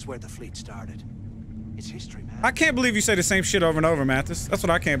believe this is where the fleet started. It's history, man. I can't believe you say the same shit over and over, Mathis. That's what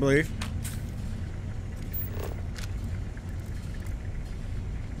I can't believe.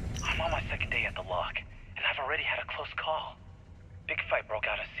 I'm on my second day at the lock, and I've already had a close call. Big fight broke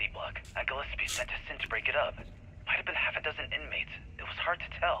out at C-Block, and Gillespie sent us in to break it up. Might have been half a dozen inmates. It was hard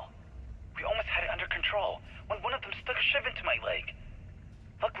to tell. We almost had it under control when one of them stuck a shiv into my leg.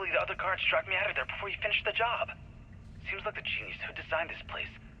 Luckily, the other guards dragged me out of there before he finished the job. Seems like the genius who designed this place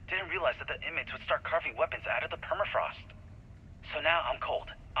didn't realize that the inmates would start carving weapons out of the permafrost. So now I'm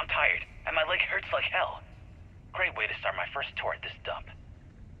cold, I'm tired, and my leg hurts like hell. Great way to start my first tour at this dump.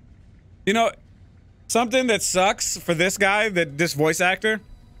 You know, something that sucks for this guy, this voice actor,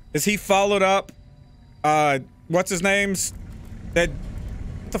 is he followed up, what's his name's, what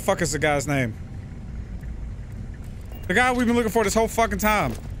the fuck is the guy's name? The guy we've been looking for this whole fucking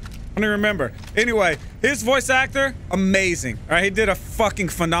time. I don't even remember. Anyway, his voice actor, amazing. All right, he did a fucking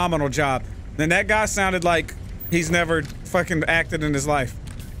phenomenal job. And that guy sounded like he's never fucking acted in his life.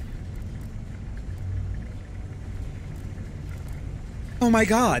 Oh my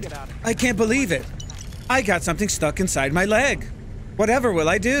god. I can't believe it. I got something stuck inside my leg. Whatever will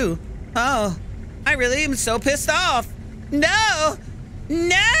I do? Oh, I really am so pissed off. No!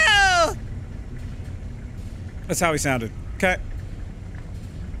 No! That's how he sounded. Okay.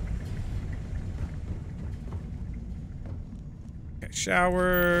 Okay,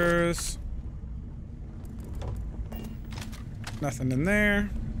 showers. Nothing in there.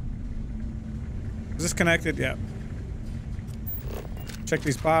 Is this connected? Yeah. Check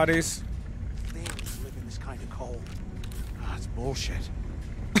these bodies. Things live in this kind of cold. Ah, it's bullshit.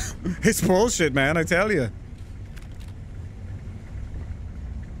 It's bullshit, man, I tell you.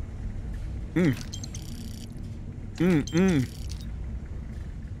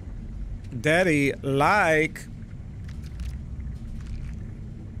 Daddy, like.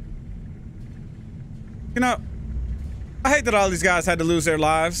 You know, I hate that all these guys had to lose their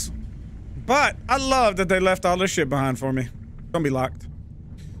lives, but I love that they left all their shit behind for me. Don't be locked.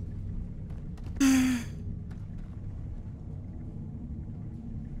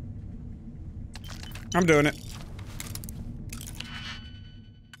 I'm doing it.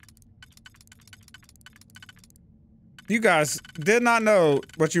 You guys did not know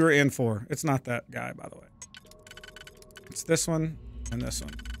what you were in for. It's not that guy, by the way. It's this one and this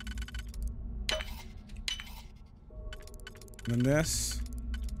one. And then this.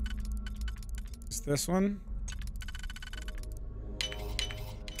 It's this one.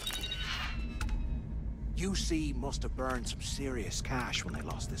 UC must have burned some serious cash when they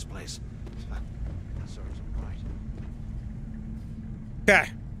lost this place. That serves them right. Okay.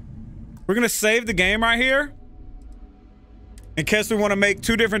 We're gonna save the game right here. In case we want to make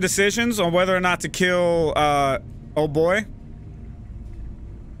two different decisions on whether or not to kill, oh boy.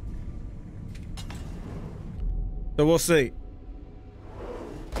 So we'll see.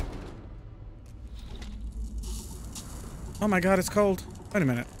 Oh my god, it's cold. Wait a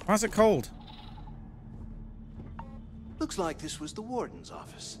minute. Why is it cold? Looks like this was the warden's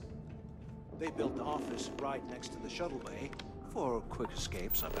office. They built the office right next to the shuttle bay for quick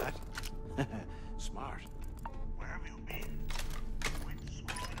escapes, I bet. Smart. Where have you been? Quit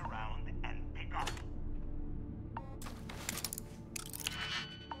screwing around and pick up.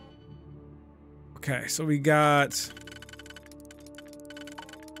 Okay, so we got...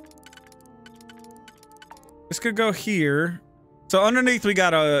 This could go here. So underneath we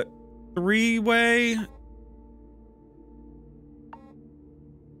got a three-way.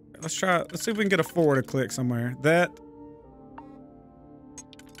 Let's try, let's see if we can get a 4 to click somewhere. That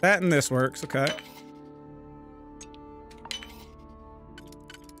and this works, okay.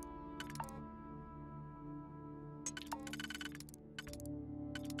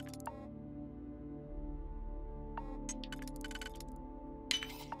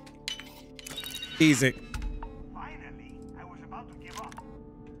 Easy. Finally, I was about to give up.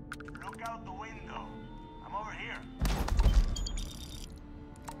 Look out the window. I'm over here.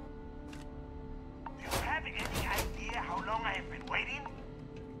 Do you have any idea how long I have been waiting?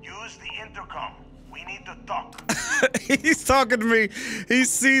 Use the intercom. We need to talk. He's talking to me. He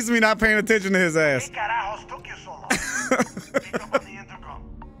sees me not paying attention to his ass. ¿Qué carajos took you so long? Pick up on the intercom.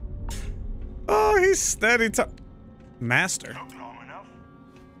 Oh, he's steady Master. Took long enough.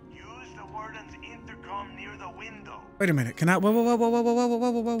 Use the warden's intercom near the window. Wait a minute. Can I? Whoa, whoa, whoa, whoa, whoa, whoa,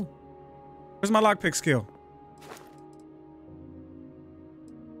 whoa, whoa, whoa. Where's my lockpick skill?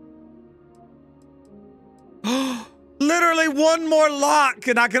 Literally one more lock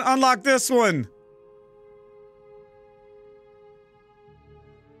and I can unlock this one.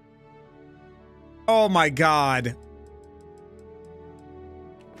 Oh my god.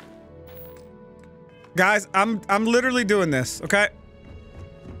 Guys, I'm literally doing this, okay?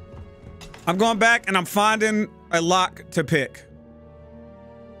 I'm going back and I'm finding a lock to pick.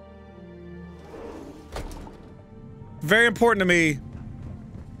 Very important to me.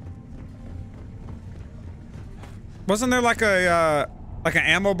 Wasn't there like a like an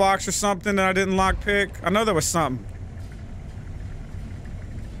ammo box or something that I didn't lock pick? I know there was something.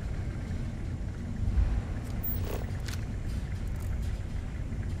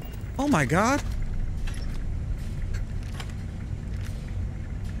 Oh my god.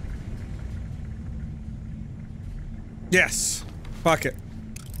 Yes. Fuck it.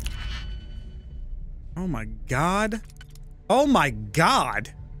 Oh my god. Oh my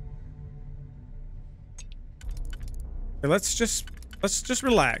god. Okay, let's just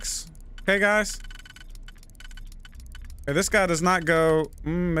relax. Okay, guys? Okay, this guy does not go...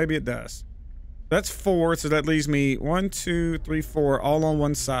 maybe it does. That's 4, so that leaves me 1, 2, 3, 4, all on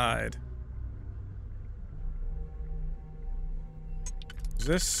one side.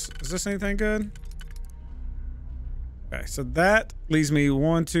 Is this anything good? Okay, so that leaves me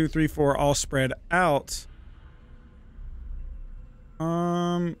 1, 2, 3, 4 all spread out.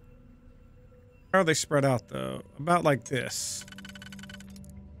 How are they spread out though? About like this.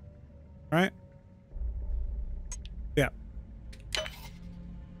 Right? Yeah.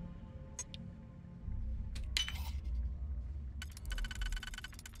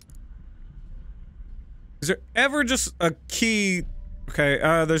 Is there ever just a key? Okay,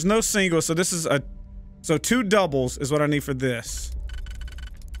 there's no single, so this is a... So 2 doubles is what I need for this.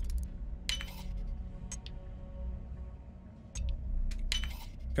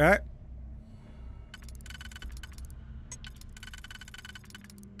 Okay.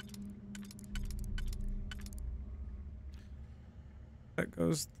 That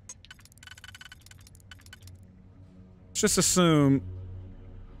goes... Let's just assume...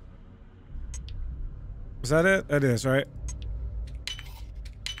 Is that it? That is, right?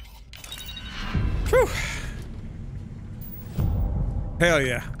 Whew. Hell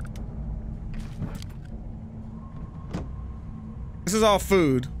yeah. This is all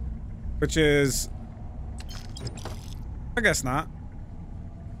food, which is... I guess not.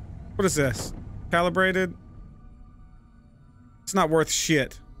 What is this? Calibrated? It's not worth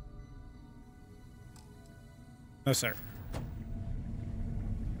shit. No, sir.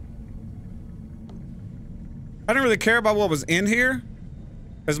 I didn't really care about what was in here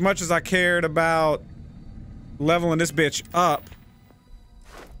as much as I cared about leveling this bitch up.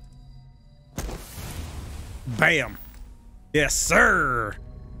 Bam. Yes, sir.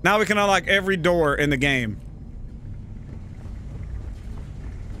 Now we can unlock every door in the game.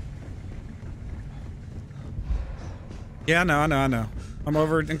 Yeah, I know. I'm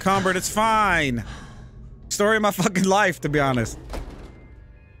over encumbered. It's fine. Story of my fucking life, to be honest.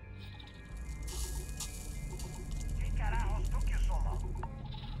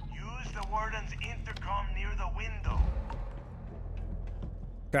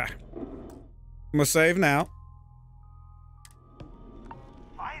 Okay. I'm gonna save now.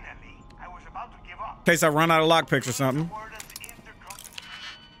 Finally, I was about to give up. In case I run out of lockpicks or something.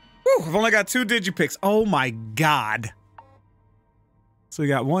 Whew, I've only got 2 digipicks. Oh my god. So we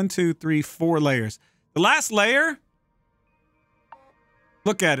got 1, 2, 3, 4 layers. The last layer,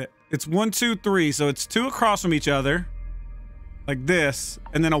 look at it. It's 1, 2, 3. So it's 2 across from each other, like this,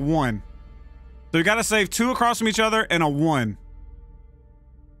 and then a 1. So we gotta save 2 across from each other and a 1.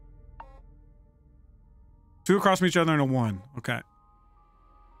 2 across from each other and a 1. Okay.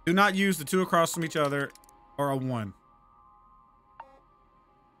 Do not use the 2 across from each other or a 1.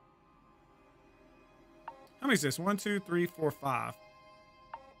 How many is this? 1, 2, 3, 4, 5.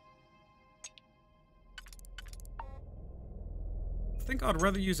 I think I'd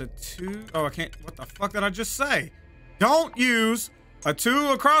rather use a 2. Oh, I can't. What the fuck did I just say? Don't use a 2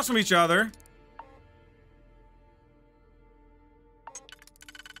 across from each other.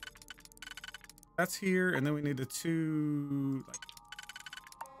 That's here, and then we need the 2.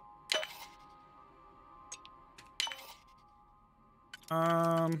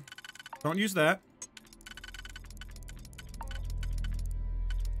 Don't use that.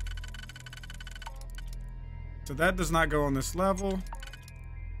 So that does not go on this level.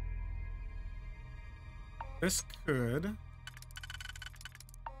 This could.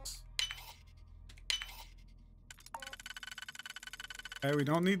 Okay, we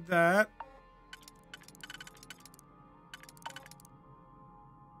don't need that.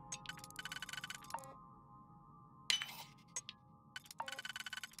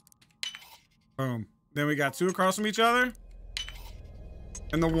 Boom. Then we got 2 across from each other.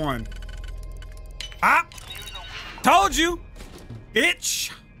 And the 1. Ah! Told you!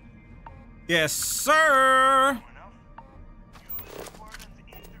 Bitch! Yes, sir!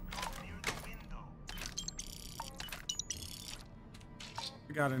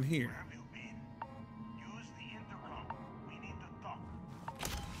 We got in here.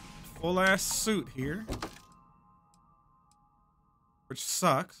 Full ass suit here. Which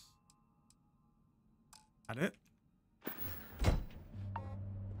sucks. Got it.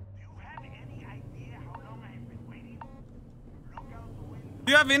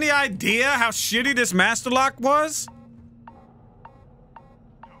 Do you have any idea how shitty this master lock was?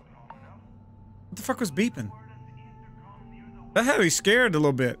 What the fuck was beeping? That had me scared a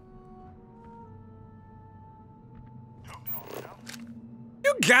little bit.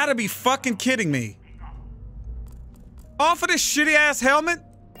 You gotta be fucking kidding me. Off of this shitty ass helmet?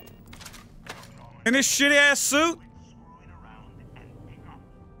 And this shitty ass suit?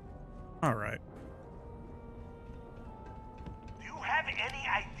 Alright. Do you have any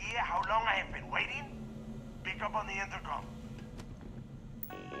idea how long I have been waiting? Pick up on the intercom.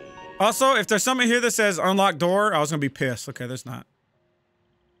 Also, if there's something here that says unlock door, I was gonna be pissed. Okay, there's not.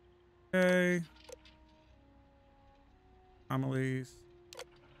 Okay. Amelie's.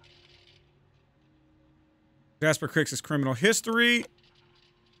 Jasper Crick's criminal history.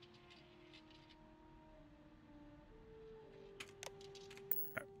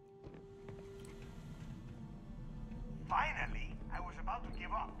 Finally, I was about to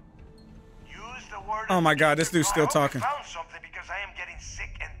give up. Use the word. Oh my God, this dude's still talking. I found something because I am getting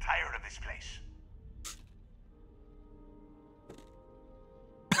sick and tired of this place.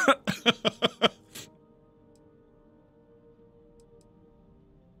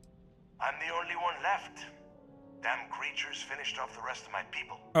 I'm the only one left. Damn creatures finished off the rest of my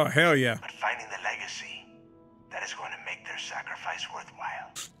people. Oh, hell yeah. But finding the legacy, that is going to make their sacrifice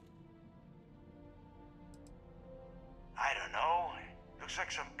worthwhile. I don't know. Looks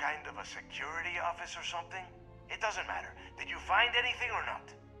like some kind of a security office or something. It doesn't matter. Did you find anything or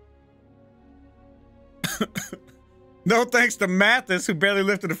not? No thanks to Mathis, who barely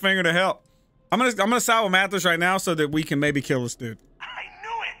lifted a finger to help. I'm gonna side with Mathis right now so that we can maybe kill this dude. I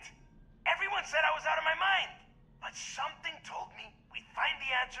knew it! Everyone said I was out of my mind. But something told me we'd find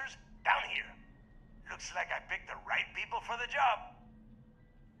the answers down here. Looks like I picked the right people for the job.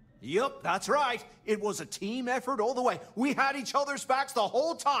 Yup, that's right. It was a team effort all the way. We had each other's backs the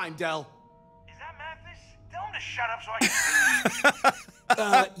whole time, Del. Is that Mathis? Tell him to shut up so I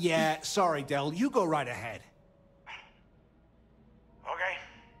can... Yeah, sorry, Del. You go right ahead. Okay.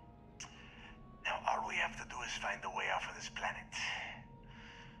 Now all we have to do is find the way off of this planet.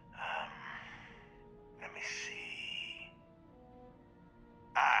 Let me see.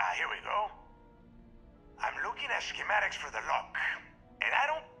 Here we go. I'm looking at schematics for the lock, and I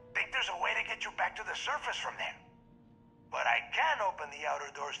don't think there's a way to get you back to the surface from there. But I can open the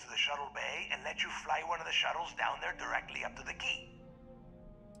outer doors to the shuttle bay and let you fly one of the shuttles down there directly up to the key.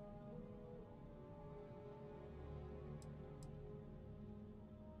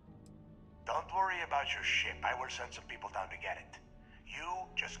 Don't worry about your ship. I will send some people down to get it. You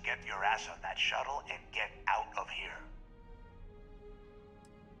just get your ass on that shuttle and get out of here.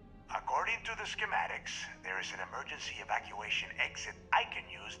 According to the schematics, there is an emergency evacuation exit I can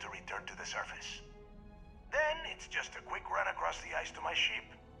use to return to the surface. Then it's just a quick run across the ice to my ship,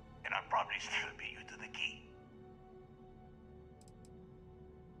 and I'll probably still beat you to the key.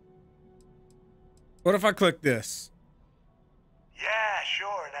 What if I click this? Yeah,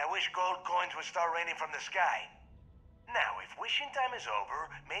 sure, and I wish gold coins would start raining from the sky. Now, if wishing time is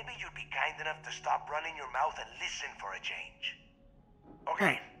over, maybe you'd be kind enough to stop running your mouth and listen for a change.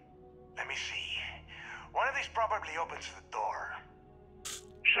 Okay, let me see. One of these probably opens the door.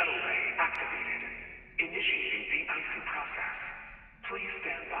 Shuttle bay activated. Initiating the icing process. Please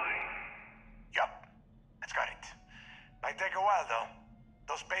stand by. Yup, that's got it. Might take a while, though.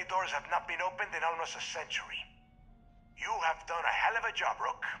 Those bay doors have not been opened in almost a century. You have done a hell of a job,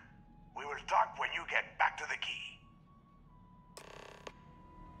 Rook. We will talk when you get back to the key.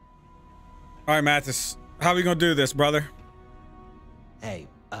 All right, Mathis. How are we gonna do this, brother? Hey,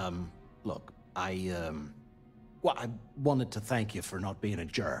 look, well, I wanted to thank you for not being a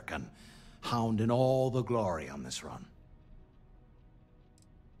jerk and hounding all the glory on this run.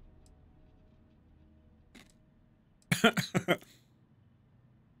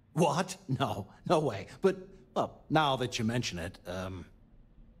 What? No way. But, well, now that you mention it,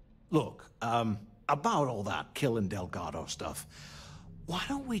 look, about all that killing Delgado stuff, why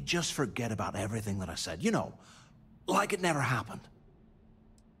don't we just forget about everything that I said? You know, like it never happened.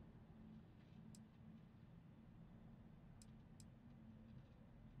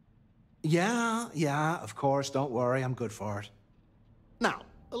 Yeah, of course, don't worry, I'm good for it. Now,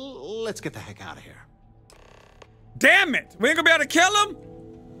 let's get the heck out of here. Damn it! We ain't gonna be able to kill him?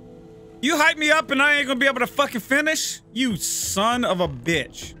 You hype me up and I ain't gonna be able to fucking finish? You son of a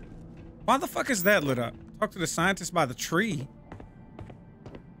bitch. Why the fuck is that lit up? Talk to the scientist by the tree.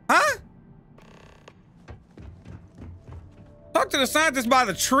 Huh? Talk to the scientist by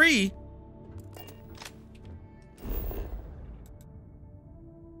the tree?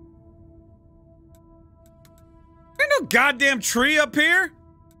 Ain't no goddamn tree up here.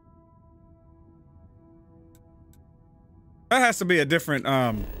 That has to be a different,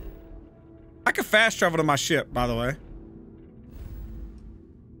 I can fast travel to my ship, by the way.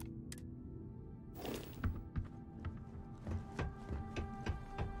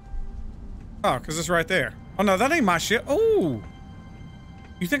 Oh, because it's right there. Oh, no, that ain't my ship. Oh.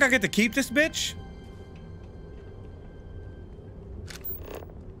 You think I get to keep this bitch?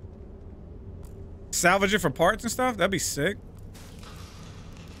 Salvage it for parts and stuff? That'd be sick.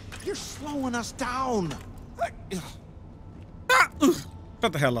 You're slowing us down.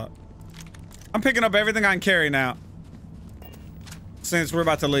 Shut the hell up. I'm picking up everything I can carry now. Since we're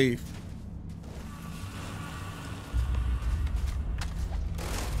about to leave.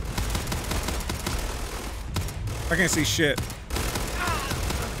 I can't see shit.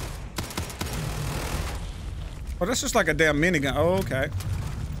 Oh, that's just like a damn minigun. Oh, okay.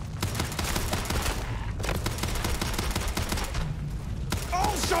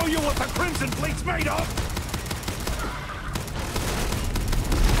 I'll show you what the Crimson Fleet's made of!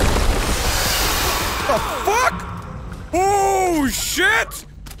 The fuck? Oh, shit!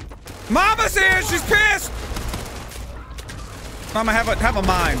 Mama's here! She's pissed! Mama, have a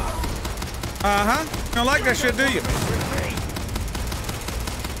mind. Uh-huh. You don't like that shit, do you?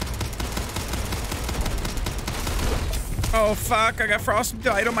 Oh, fuck. I got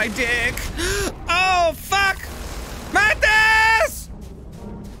frostbite on my dick. Oh, fuck! Mathis!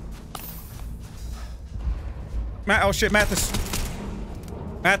 Oh, shit, Mathis.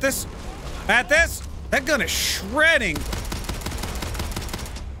 Mathis? Mathis? That gun is shredding.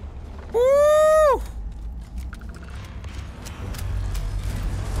 Woo!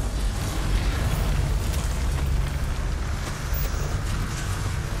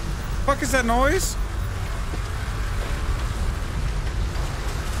 Fuck is that noise?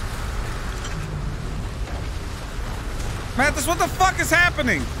 Mathis, what the fuck is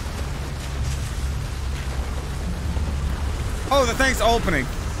happening? Oh, the thing's opening.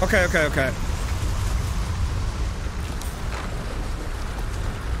 Okay, okay, okay.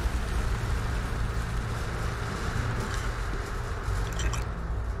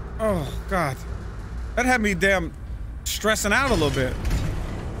 Oh, God. That had me damn stressing out a little bit.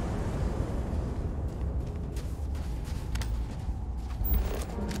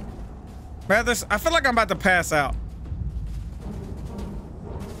 Mathis, I feel like I'm about to pass out.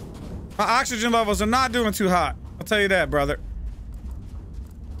 My oxygen levels are not doing too hot. I'll tell you that, brother.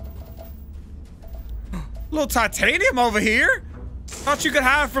 Little titanium over here? Thought you could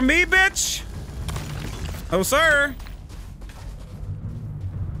hide from me, bitch? Oh, sir.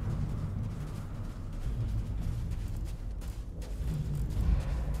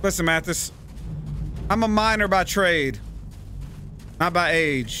 Listen, Mathis. I'm a miner by trade, not by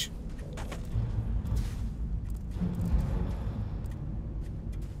age.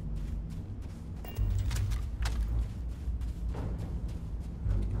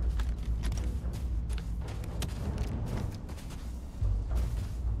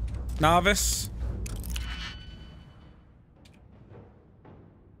 Novice.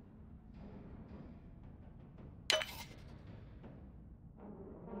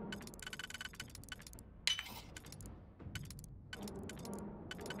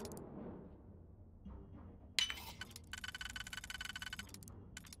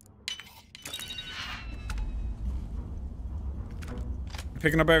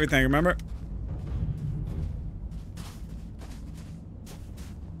 Picking up everything, remember?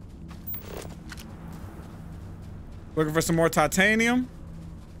 Looking for some more titanium.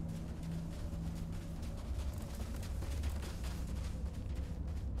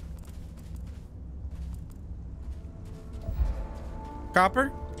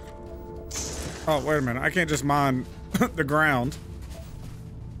 Copper? Oh, wait a minute. I can't just mine the ground.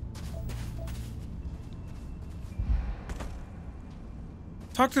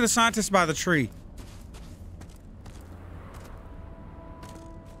 Talk to the scientist by the tree.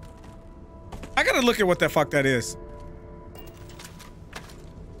 I gotta look at what the fuck that is.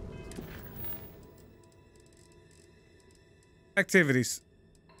 Activities.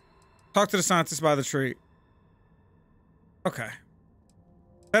 Talk to the scientist by the tree. Okay.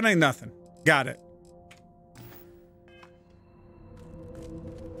 That ain't nothing. Got it.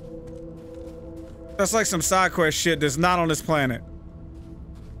 That's like some side quest shit that's not on this planet.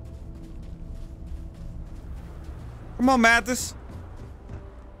 Come on, Mathis.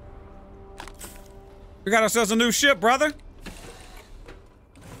 We got ourselves a new ship, brother.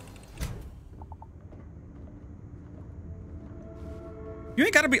 You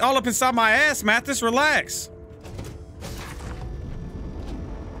ain't gotta be all up inside my ass, Mathis. Relax.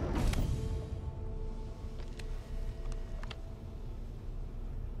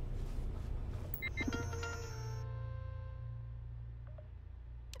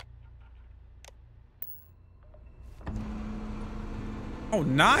 Oh,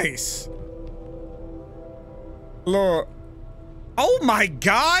 nice. Look. Oh my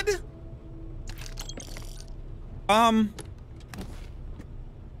God.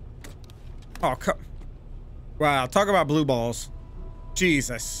 Oh, wow. Talk about blue balls.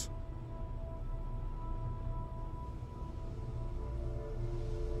 Jesus.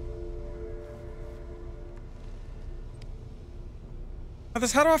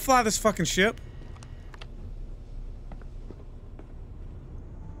 How do I fly this fucking ship?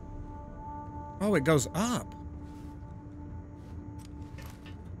 Oh, it goes up.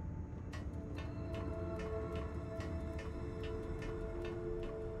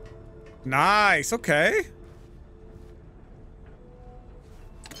 Nice, okay.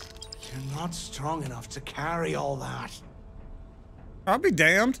 You're not strong enough to carry all that. I'll be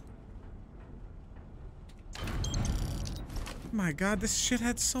damned. My God, this shit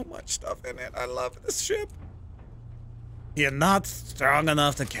had so much stuff in it. I love this ship. You're not strong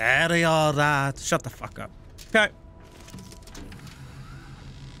enough to carry all that. Shut the fuck up. Okay.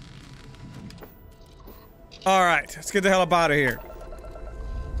 All right, let's get the hell up out of here.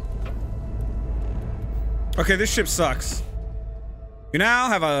 Okay, this ship sucks. You now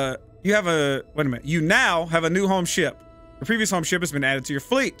have a new home ship. Your previous home ship has been added to your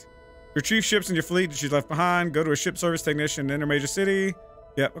fleet. Retrieve ships in your fleet that you left behind. Go to a ship service technician in a major city.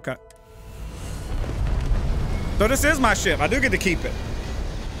 Yep, okay. So this is my ship. I do get to keep it.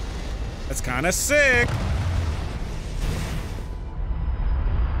 That's kind of sick.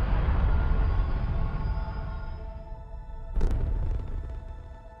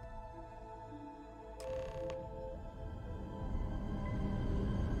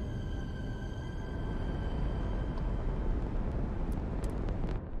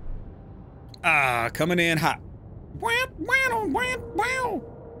 Ah, coming in hot.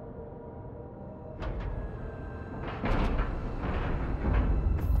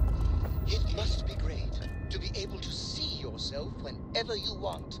 It must be great to be able to see yourself whenever you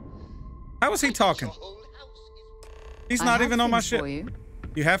want. How is he talking? He's not even on my ship.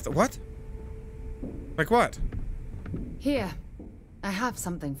 You have to what? Like what? Here, I have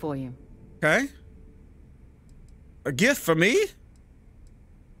something for you. Okay. A gift for me?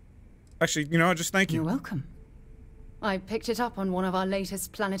 Actually, you know, just thank you. You're welcome. I picked it up on one of our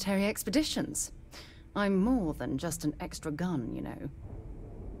latest planetary expeditions. I'm more than just an extra gun, you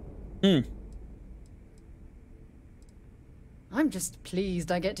know. I'm just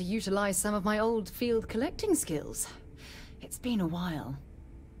pleased I get to utilize some of my old field collecting skills. It's been a while.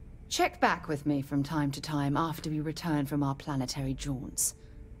 Check back with me from time to time after we return from our planetary jaunts.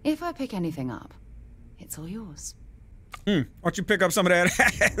 If I pick anything up, it's all yours. Why don't you pick up some of that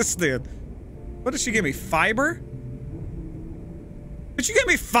ass then? What did she give me? Fiber? Did you give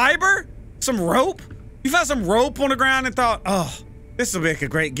me fiber? Some rope? You found some rope on the ground and thought, oh, this will make a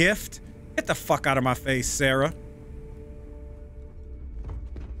great gift? Get the fuck out of my face, Sarah.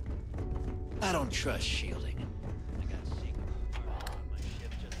 I don't trust shielding.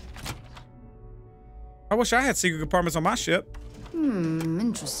 I wish I had secret compartments on my ship.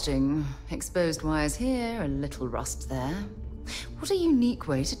 Interesting. Exposed wires here, a little rust there. What a unique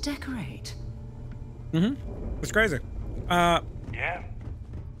way to decorate. It's crazy. Yeah.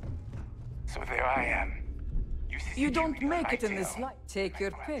 So there I am. You don't make it in this light. Take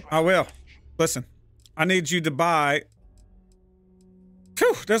your pick. I will. Listen, I need you to buy.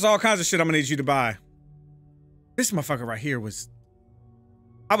 Phew, there's all kinds of shit I'm gonna need you to buy. This motherfucker right here was.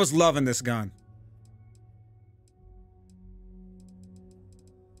 I was loving this gun.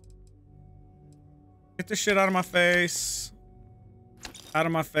 Get this shit out of my face. Out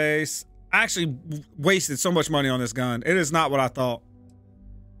of my face. I actually wasted so much money on this gun. It is not what I thought.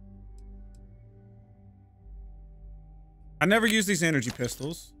 I never use these energy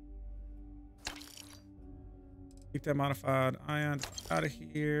pistols. Keep that modified ion out of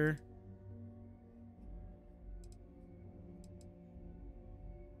here.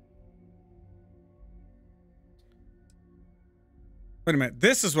 Wait a minute.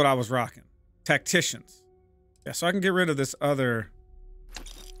 This is what I was rocking. Tacticians. Yeah, so I can get rid of this other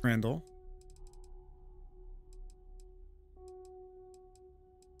Randall.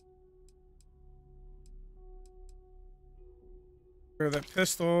 Get rid of that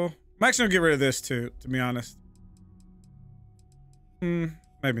pistol. I'm actually gonna get rid of this too, to be honest.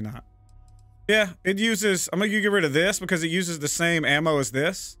 Maybe not. Yeah, it uses, I'm gonna get rid of this because it uses the same ammo as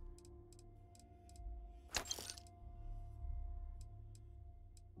this.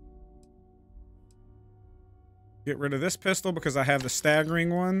 Get rid of this pistol because I have the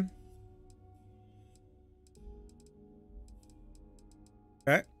staggering one.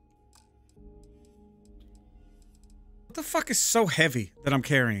 Okay. What the fuck is so heavy that I'm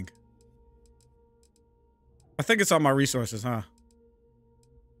carrying? I think it's all my resources, huh?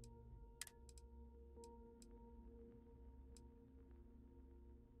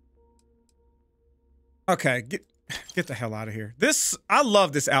 Okay, get the hell out of here. This, I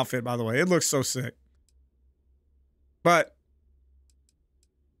love this outfit, by the way. It looks so sick. But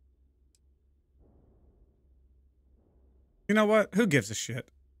You know what? Who gives a shit?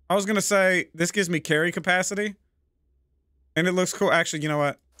 I was gonna say this gives me carry capacity, and it looks cool. Actually, you know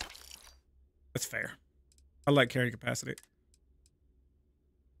what? That's fair. I like carry capacity.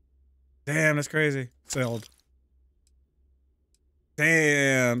 Damn, that's crazy. Sold.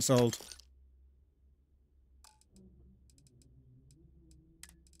 Damn, sold.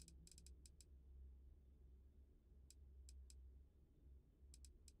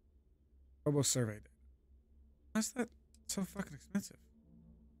 Robo survey. Why's that so fucking expensive?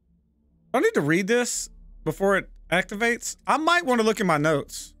 Do I need to read this before it activates? I might want to look at my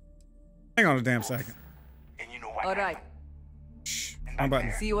notes. Hang on a damn second. All right. Shh. My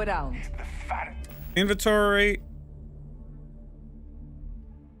button. See you around. Inventory.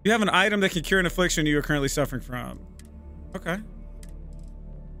 You have an item that can cure an affliction you are currently suffering from. Okay.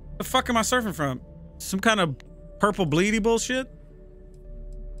 The fuck am I suffering from? Some kind of purple bleedy bullshit?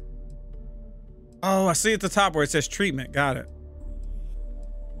 Oh, I see at the top where it says treatment. Got it.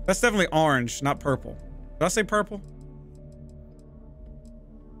 That's definitely orange, not purple. Did I say purple?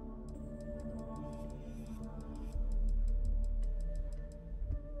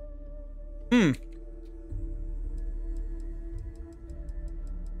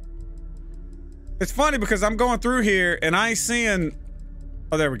 It's funny because I'm going through here and I ain't seeing...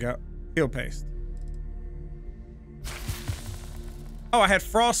 Oh, there we go. Heal paste. Oh, I had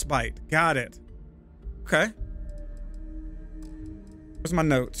frostbite. Got it. Okay. Where's my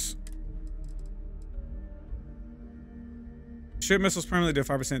notes? Shoot missiles permanently do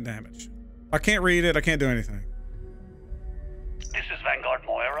 5% damage. I can't read it. I can't do anything. This is Vanguard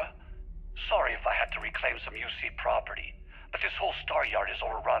Moira. Sorry if I had to reclaim some UC property, but this whole star yard is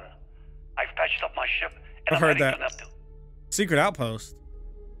overrun. I've patched up my ship, and I've I'm heard heading that. to Neptune. Secret outpost.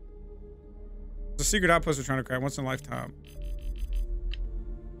 The secret outpost we're trying to crack once in a lifetime.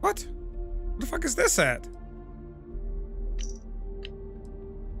 What? What the fuck is this at?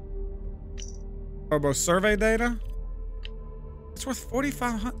 Robo survey data? It's worth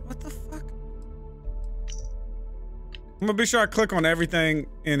 4,500. What the fuck? I'm gonna be sure I click on everything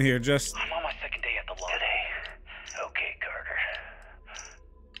in here. Just. I'm on my second day at the lodge today. Okay, Carter.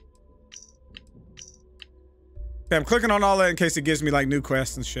 Okay, I'm clicking on all that in case it gives me like new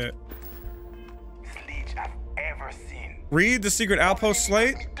quests and shit. Sleech I've ever seen. Read the secret outpost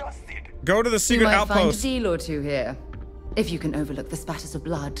slate. Go to the secret you might outpost. find a deal or two here. If you can overlook the spatters of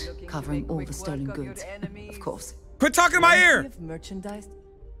blood covering all the stolen goods, of course. Quit talking in my ear! Merchandise.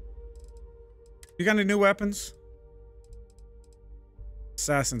 You got any new weapons?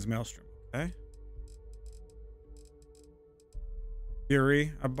 Assassin's Maelstrom, okay.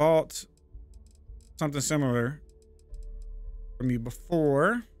 Fury. I bought something similar from you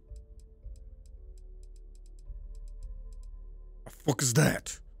before. The fuck is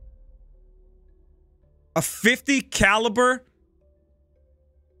that? A 50 caliber?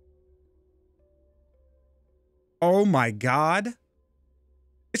 Oh my god.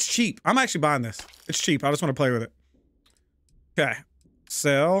 It's cheap. I'm actually buying this. It's cheap. I just want to play with it. Okay.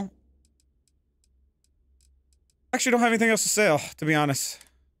 Sell. Actually don't have anything else to sell, to be honest.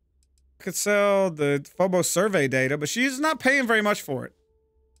 I could sell the Phobos survey data, but she's not paying very much for it.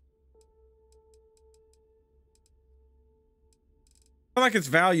 I feel like its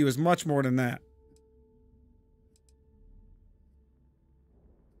value is much more than that.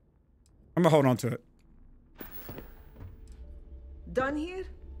 I'm gonna hold on to it. Done here?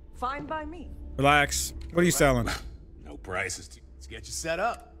 Fine by me. Relax. What are you selling? No prices to get you set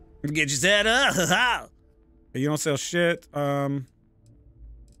up. Get you set up. You don't sell shit. What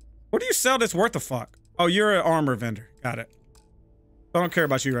do you sell that's worth a fuck? Oh, you're an armor vendor. Got it. I don't care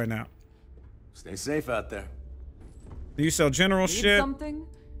about you right now. Stay safe out there. Do you sell general Need shit? something?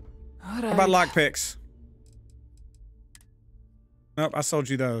 All right. How about lockpicks? Nope, I sold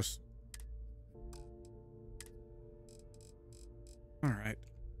you those. All right.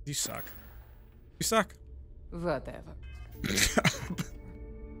 You suck. You suck. Whatever.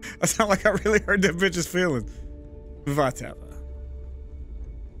 I sound like I really hurt that bitch's feelings. Whatever.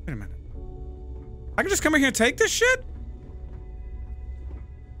 Wait a minute. I can just come in here and take this shit?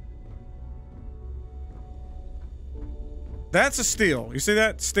 That's a steal. You see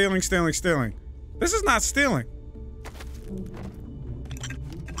that? Stealing, stealing, stealing. This is not stealing.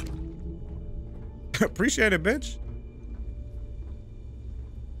 Appreciate it, bitch.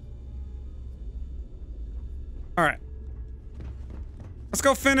 All right. Let's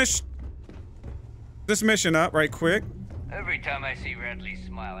go finish this mission up right quick. Every time I see Radley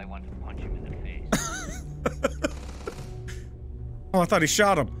smile, I want to punch him in the face. Oh, I thought he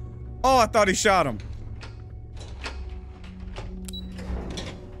shot him. Oh, I thought he shot him.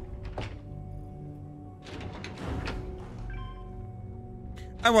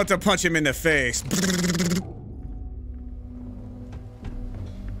 I want to punch him in the face.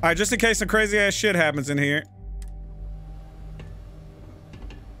 All right, just in case some crazy ass shit happens in here.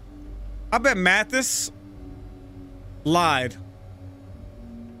 I bet Mathis lied.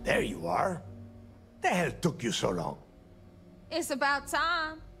 There you are. The hell took you so long? It's about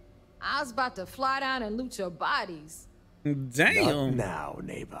time. I was about to fly down and loot your bodies. Damn. Not now,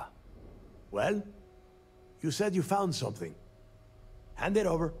 neighbor. Well, you said you found something. Hand it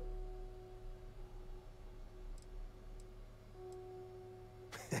over.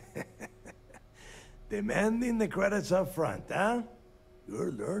 Demanding the credits up front, huh?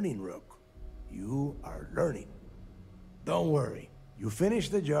 You're learning, Rook. You are learning. Don't worry. You finish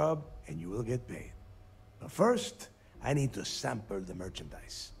the job and you will get paid. But first, I need to sample the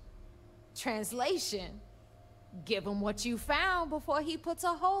merchandise. Translation. Give him what you found before he puts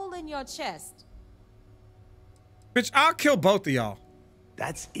a hole in your chest. Bitch, I'll kill both of y'all.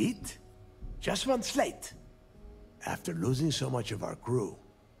 That's it? Just one slate. After losing so much of our crew,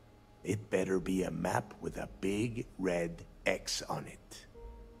 it better be a map with a big red X on it.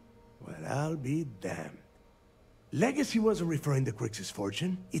 Well, I'll be damned. Legacy wasn't referring to Crix's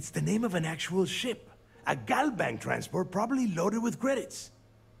fortune. It's the name of an actual ship. A Galbank transport probably loaded with credits.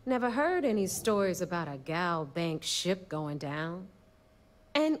 Never heard any stories about a Gal Bank ship going down.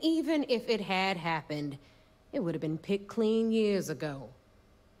 And even if it had happened, it would have been picked clean years ago.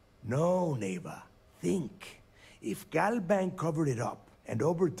 No, neighbor. Think. If Galbank covered it up, and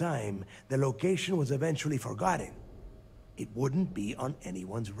over time, the location was eventually forgotten, it wouldn't be on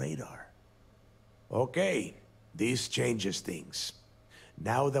anyone's radar. Okay, this changes things.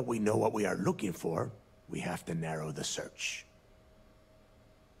 Now that we know what we are looking for, we have to narrow the search.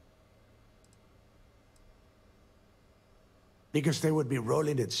 Because they would be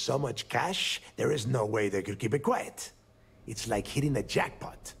rolling in so much cash, there is no way they could keep it quiet. It's like hitting a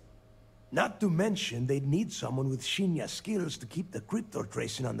jackpot. Not to mention, they'd need someone with Shinya skills to keep the crypto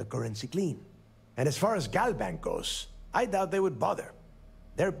tracing on the currency clean. And as far as Galbank goes, I doubt they would bother.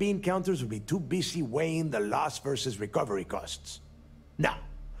 Their bean counters would be too busy weighing the loss versus recovery costs. No,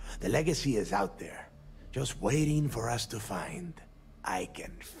 the legacy is out there, just waiting for us to find. I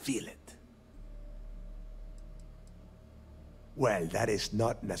can feel it. Well, that is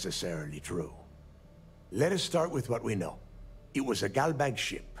not necessarily true. Let us start with what we know. It was a Galbank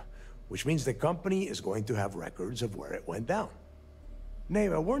ship, which means the company is going to have records of where it went down.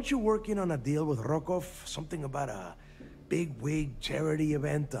 Neva, weren't you working on a deal with Rokov? Something about a big-wig charity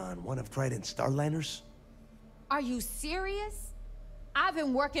event on one of Trident's Starliners? Are you serious? I've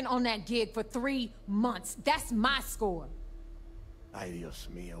been working on that gig for 3 months. That's my score. Ay, Dios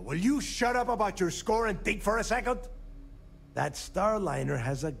mío. Will you shut up about your score and think for a second? That Starliner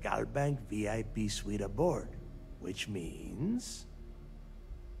has a Galbank VIP suite aboard, which means...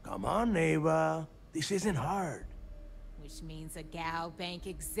 Come on, Neva. This isn't hard. Which means a Gal Bank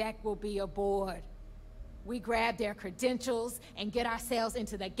exec will be aboard. We grab their credentials and get ourselves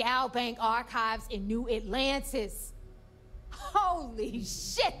into the Gal Bank archives in New Atlantis. Holy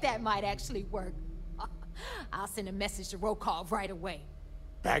shit, that might actually work. I'll send a message to Rokov right away.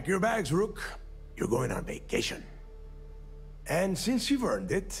 Pack your bags, Rook. You're going on vacation. And since you've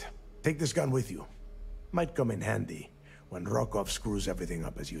earned it, take this gun with you. Might come in handy when Rokov screws everything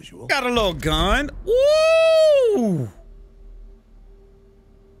up as usual. Got a little gun. Woo!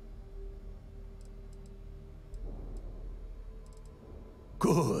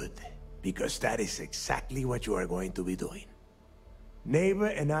 Good, because that is exactly what you are going to be doing.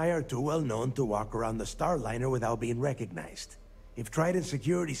 Neva and I are too well known to walk around the Starliner without being recognized. If Trident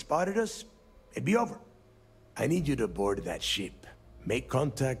Security spotted us, it'd be over. I need you to board that ship, make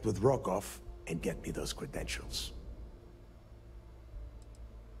contact with Rokov, and get me those credentials.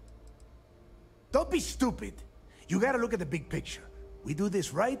 Don't be stupid. You gotta look at the big picture. We do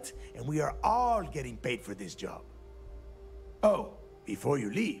this right, and we are all getting paid for this job. Oh, before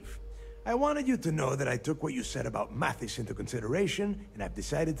you leave, I wanted you to know that I took what you said about Mathis into consideration, and I've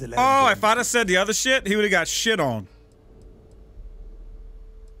decided to let him Oh, if I'd have said the other shit, he would have got shit on.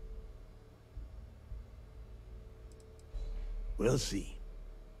 We'll see.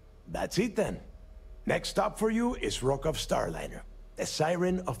 That's it then. Next stop for you is Rokov Starliner, the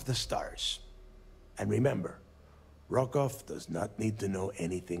Siren of the Stars. And remember, Rokov does not need to know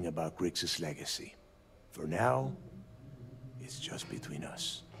anything about Grix's legacy. For now, it's just between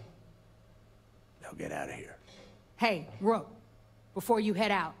us. Now get out of here. Hey, Rook, before you head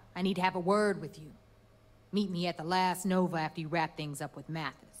out, I need to have a word with you. Meet me at the last Nova after you wrap things up with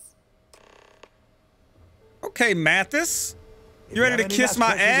Mathis. Okay, Mathis. You ready to kiss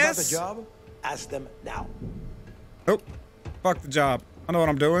my ass? About the job? Ask them now. Oh, fuck the job. I know what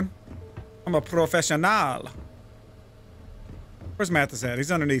I'm doing. I'm a professional. Where's Mathis at?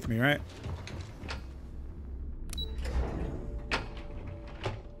 He's underneath me, right?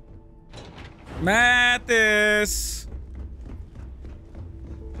 Mathis!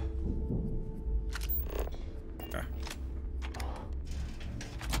 Okay.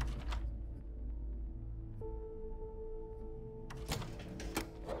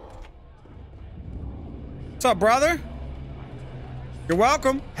 What's up, brother? You're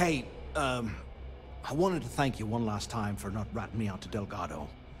welcome. Hey, I wanted to thank you one last time for not ratting me out to Delgado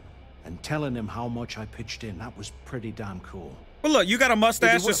and telling him how much I pitched in. That was pretty damn cool. Well, look, you got a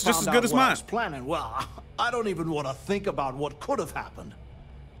mustache just as good as mine. I was planning. Well, I don't even want to think about what could have happened.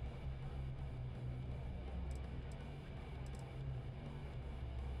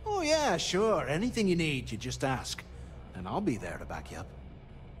 Oh, yeah, sure. Anything you need, you just ask. And I'll be there to back you up.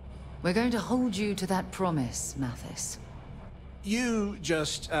 We're going to hold you to that promise, Mathis. You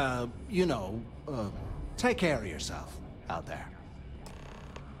just, you know, take care of yourself out there.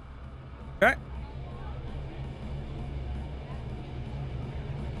 Okay.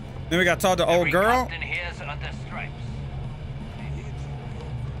 Then we got to talk to old girl.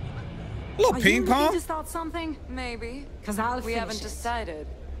 Little ping pong. Are you to start something? Maybe. Because we haven't decided.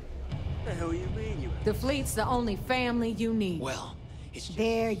 What the hell you mean? The fleet's the only family you need. Well, it's just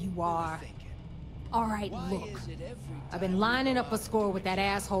there you are. All right, look. I've been lining up a score with that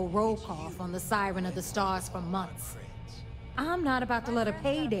asshole Rokoff on the Siren of the Stars for months. I'm not about to let a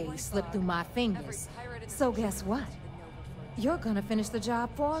payday slip through my fingers. So guess what? You're gonna finish the job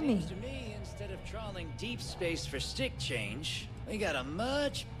for me. Seems to me, instead of trawling deep space for stick change, we got a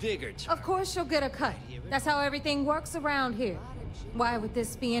much bigger target. Of course you'll get a cut. That's how everything works around here. Why would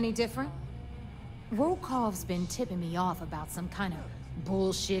this be any different? Rokoff's been tipping me off about some kind of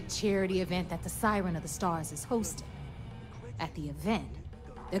bullshit charity event that the Siren of the Stars is hosting. At the event,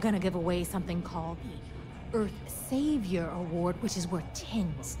 they're gonna give away something called the Earth Savior Award, which is worth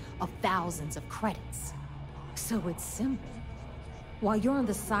tens of thousands of credits. So it's simple. While you're on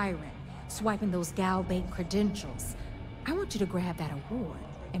the Siren, swiping those Gal Bank credentials, I want you to grab that award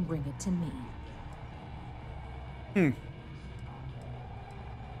and bring it to me.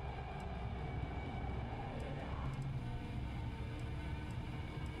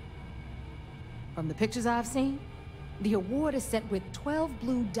 From the pictures I've seen, the award is set with 12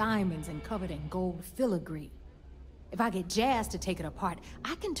 blue diamonds and covered in gold filigree. If I get Jazz to take it apart,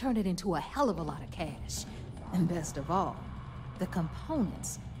 I can turn it into a hell of a lot of cash. And best of all, the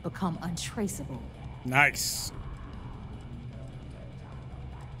components become untraceable. Nice.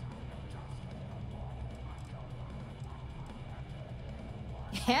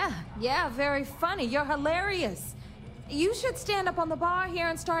 Yeah, very funny. You're hilarious. You should stand up on the bar here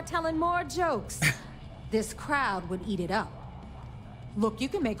and start telling more jokes. This crowd would eat it up. Look, you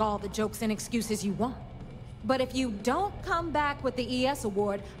can make all the jokes and excuses you want. But if you don't come back with the ES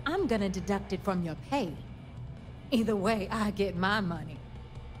award, I'm gonna deduct it from your pay. Either way, I get my money.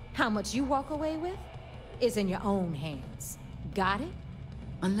 How much you walk away with is in your own hands. Got it?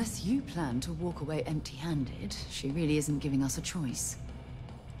 Unless you plan to walk away empty-handed, she really isn't giving us a choice.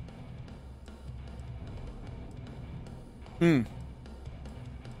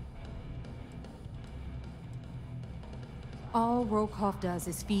 All Rokoff does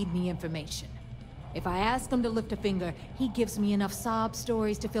is feed me information. If I ask him to lift a finger, he gives me enough sob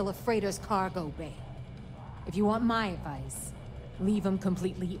stories to fill a freighter's cargo bay. If you want my advice, leave him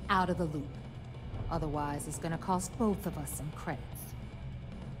completely out of the loop. Otherwise, it's gonna cost both of us some credits.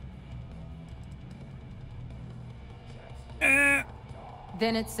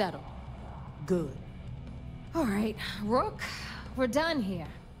 Then it's settled. Good. All right, Rook, we're done here.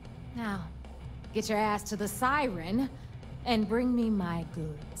 Now, get your ass to the Siren and bring me my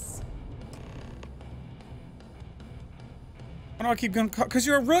goods. Why do I keep going? Because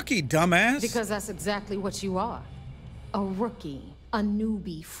you're a rookie, dumbass. Because that's exactly what you are. A rookie, a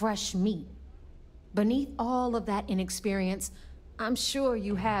newbie, fresh meat. Beneath all of that inexperience, I'm sure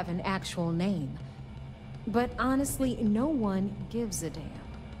you have an actual name. But honestly, no one gives a damn.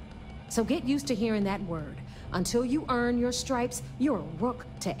 So get used to hearing that word. Until you earn your stripes, you're a rook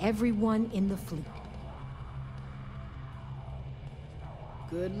to everyone in the fleet.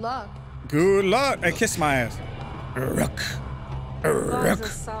 Good luck. Good luck. Hey, kiss my ass. Rook. Rook.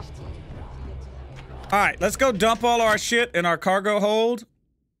 All right, let's go dump all our shit in our cargo hold.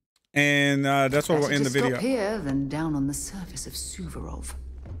 And that's where we'll end the video. Stop here, then down on the surface of Suvorov.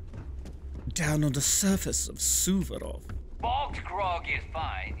 Down on the surface of Suvorov. Bog's grog is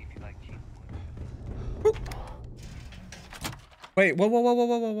fine if you like cheap. Wait,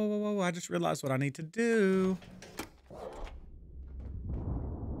 whoa. I just realized what I need to do.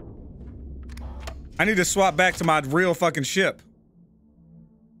 I need to swap back to my real fucking ship.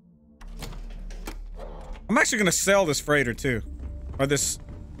 I'm actually gonna sell this freighter too. Or this,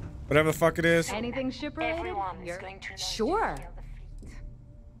 whatever the fuck it is. Anything ship related? Sure.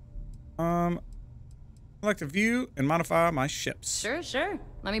 I'd like to view and modify my ships. Sure.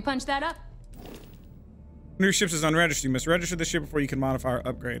 Let me punch that up. New ships is unregistered. You must register the ship before you can modify or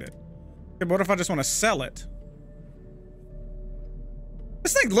upgrade it. Okay, but what if I just want to sell it?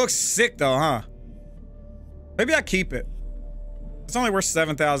 This thing looks sick though, huh? Maybe I keep it. It's only worth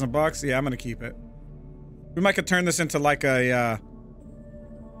 7,000 bucks. Yeah, I'm gonna keep it. We might could turn this into like a,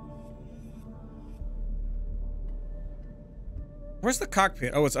 where's the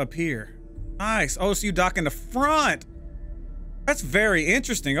cockpit? Oh, it's up here. Nice. Oh, so you dock in the front. That's very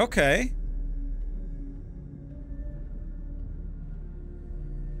interesting. Okay.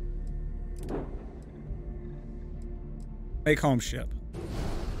 Make home ship.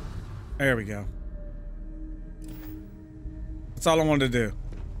 There we go. That's all I wanted to do.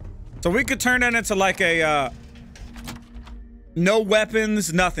 So we could turn that into like a, no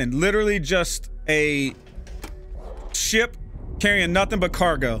weapons, nothing. Literally just a ship carrying nothing but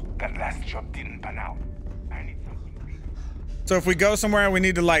cargo. That last job didn't pan out. I need something. So if we go somewhere and we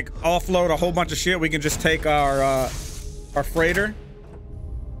need to like offload a whole bunch of shit, we can just take our freighter.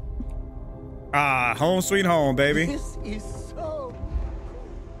 Ah, home sweet home, baby. This is so...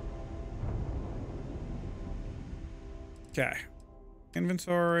 Okay.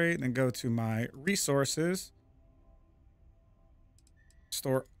 Inventory, then go to my resources.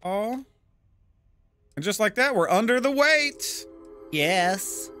 Store all. And just like that, we're under the weight.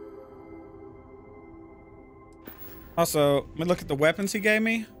 Yes. Also, let me look at the weapons he gave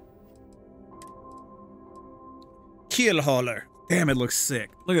me. Kill hauler. Damn, it looks sick.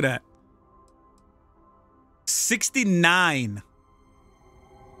 Look at that. 69.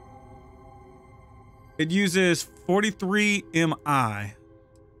 It uses 43 MI. I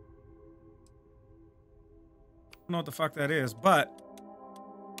don't know what the fuck that is, but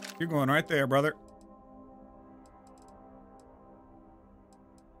you're going right there, brother.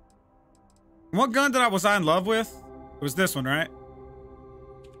 What gun was I in love with? It was this one, right?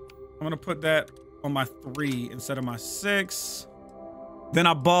 I'm gonna put that on my 3 instead of my 6. Then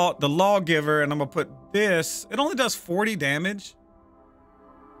I bought the Lawgiver, and I'm gonna put this. It only does 40 damage.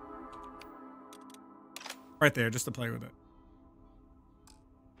 Right there, just to play with it.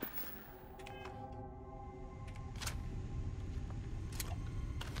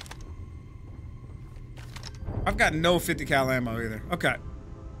 I've got no 50 cal ammo either. Okay.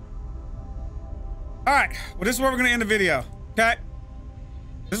 All right. Well, this is where we're gonna end the video. Okay.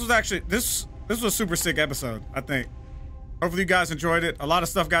 This was actually this was a super sick episode, I think. Hopefully you guys enjoyed it. A lot of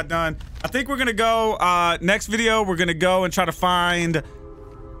stuff got done. I think we're gonna go next video. We're gonna go and try to find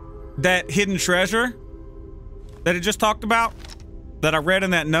that hidden treasure that it just talked about, that I read in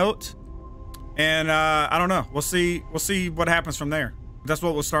that note. And I don't know. We'll see what happens from there. That's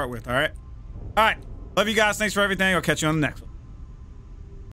what we'll start with. All right. Love you guys. Thanks for everything. I'll catch you on the next one.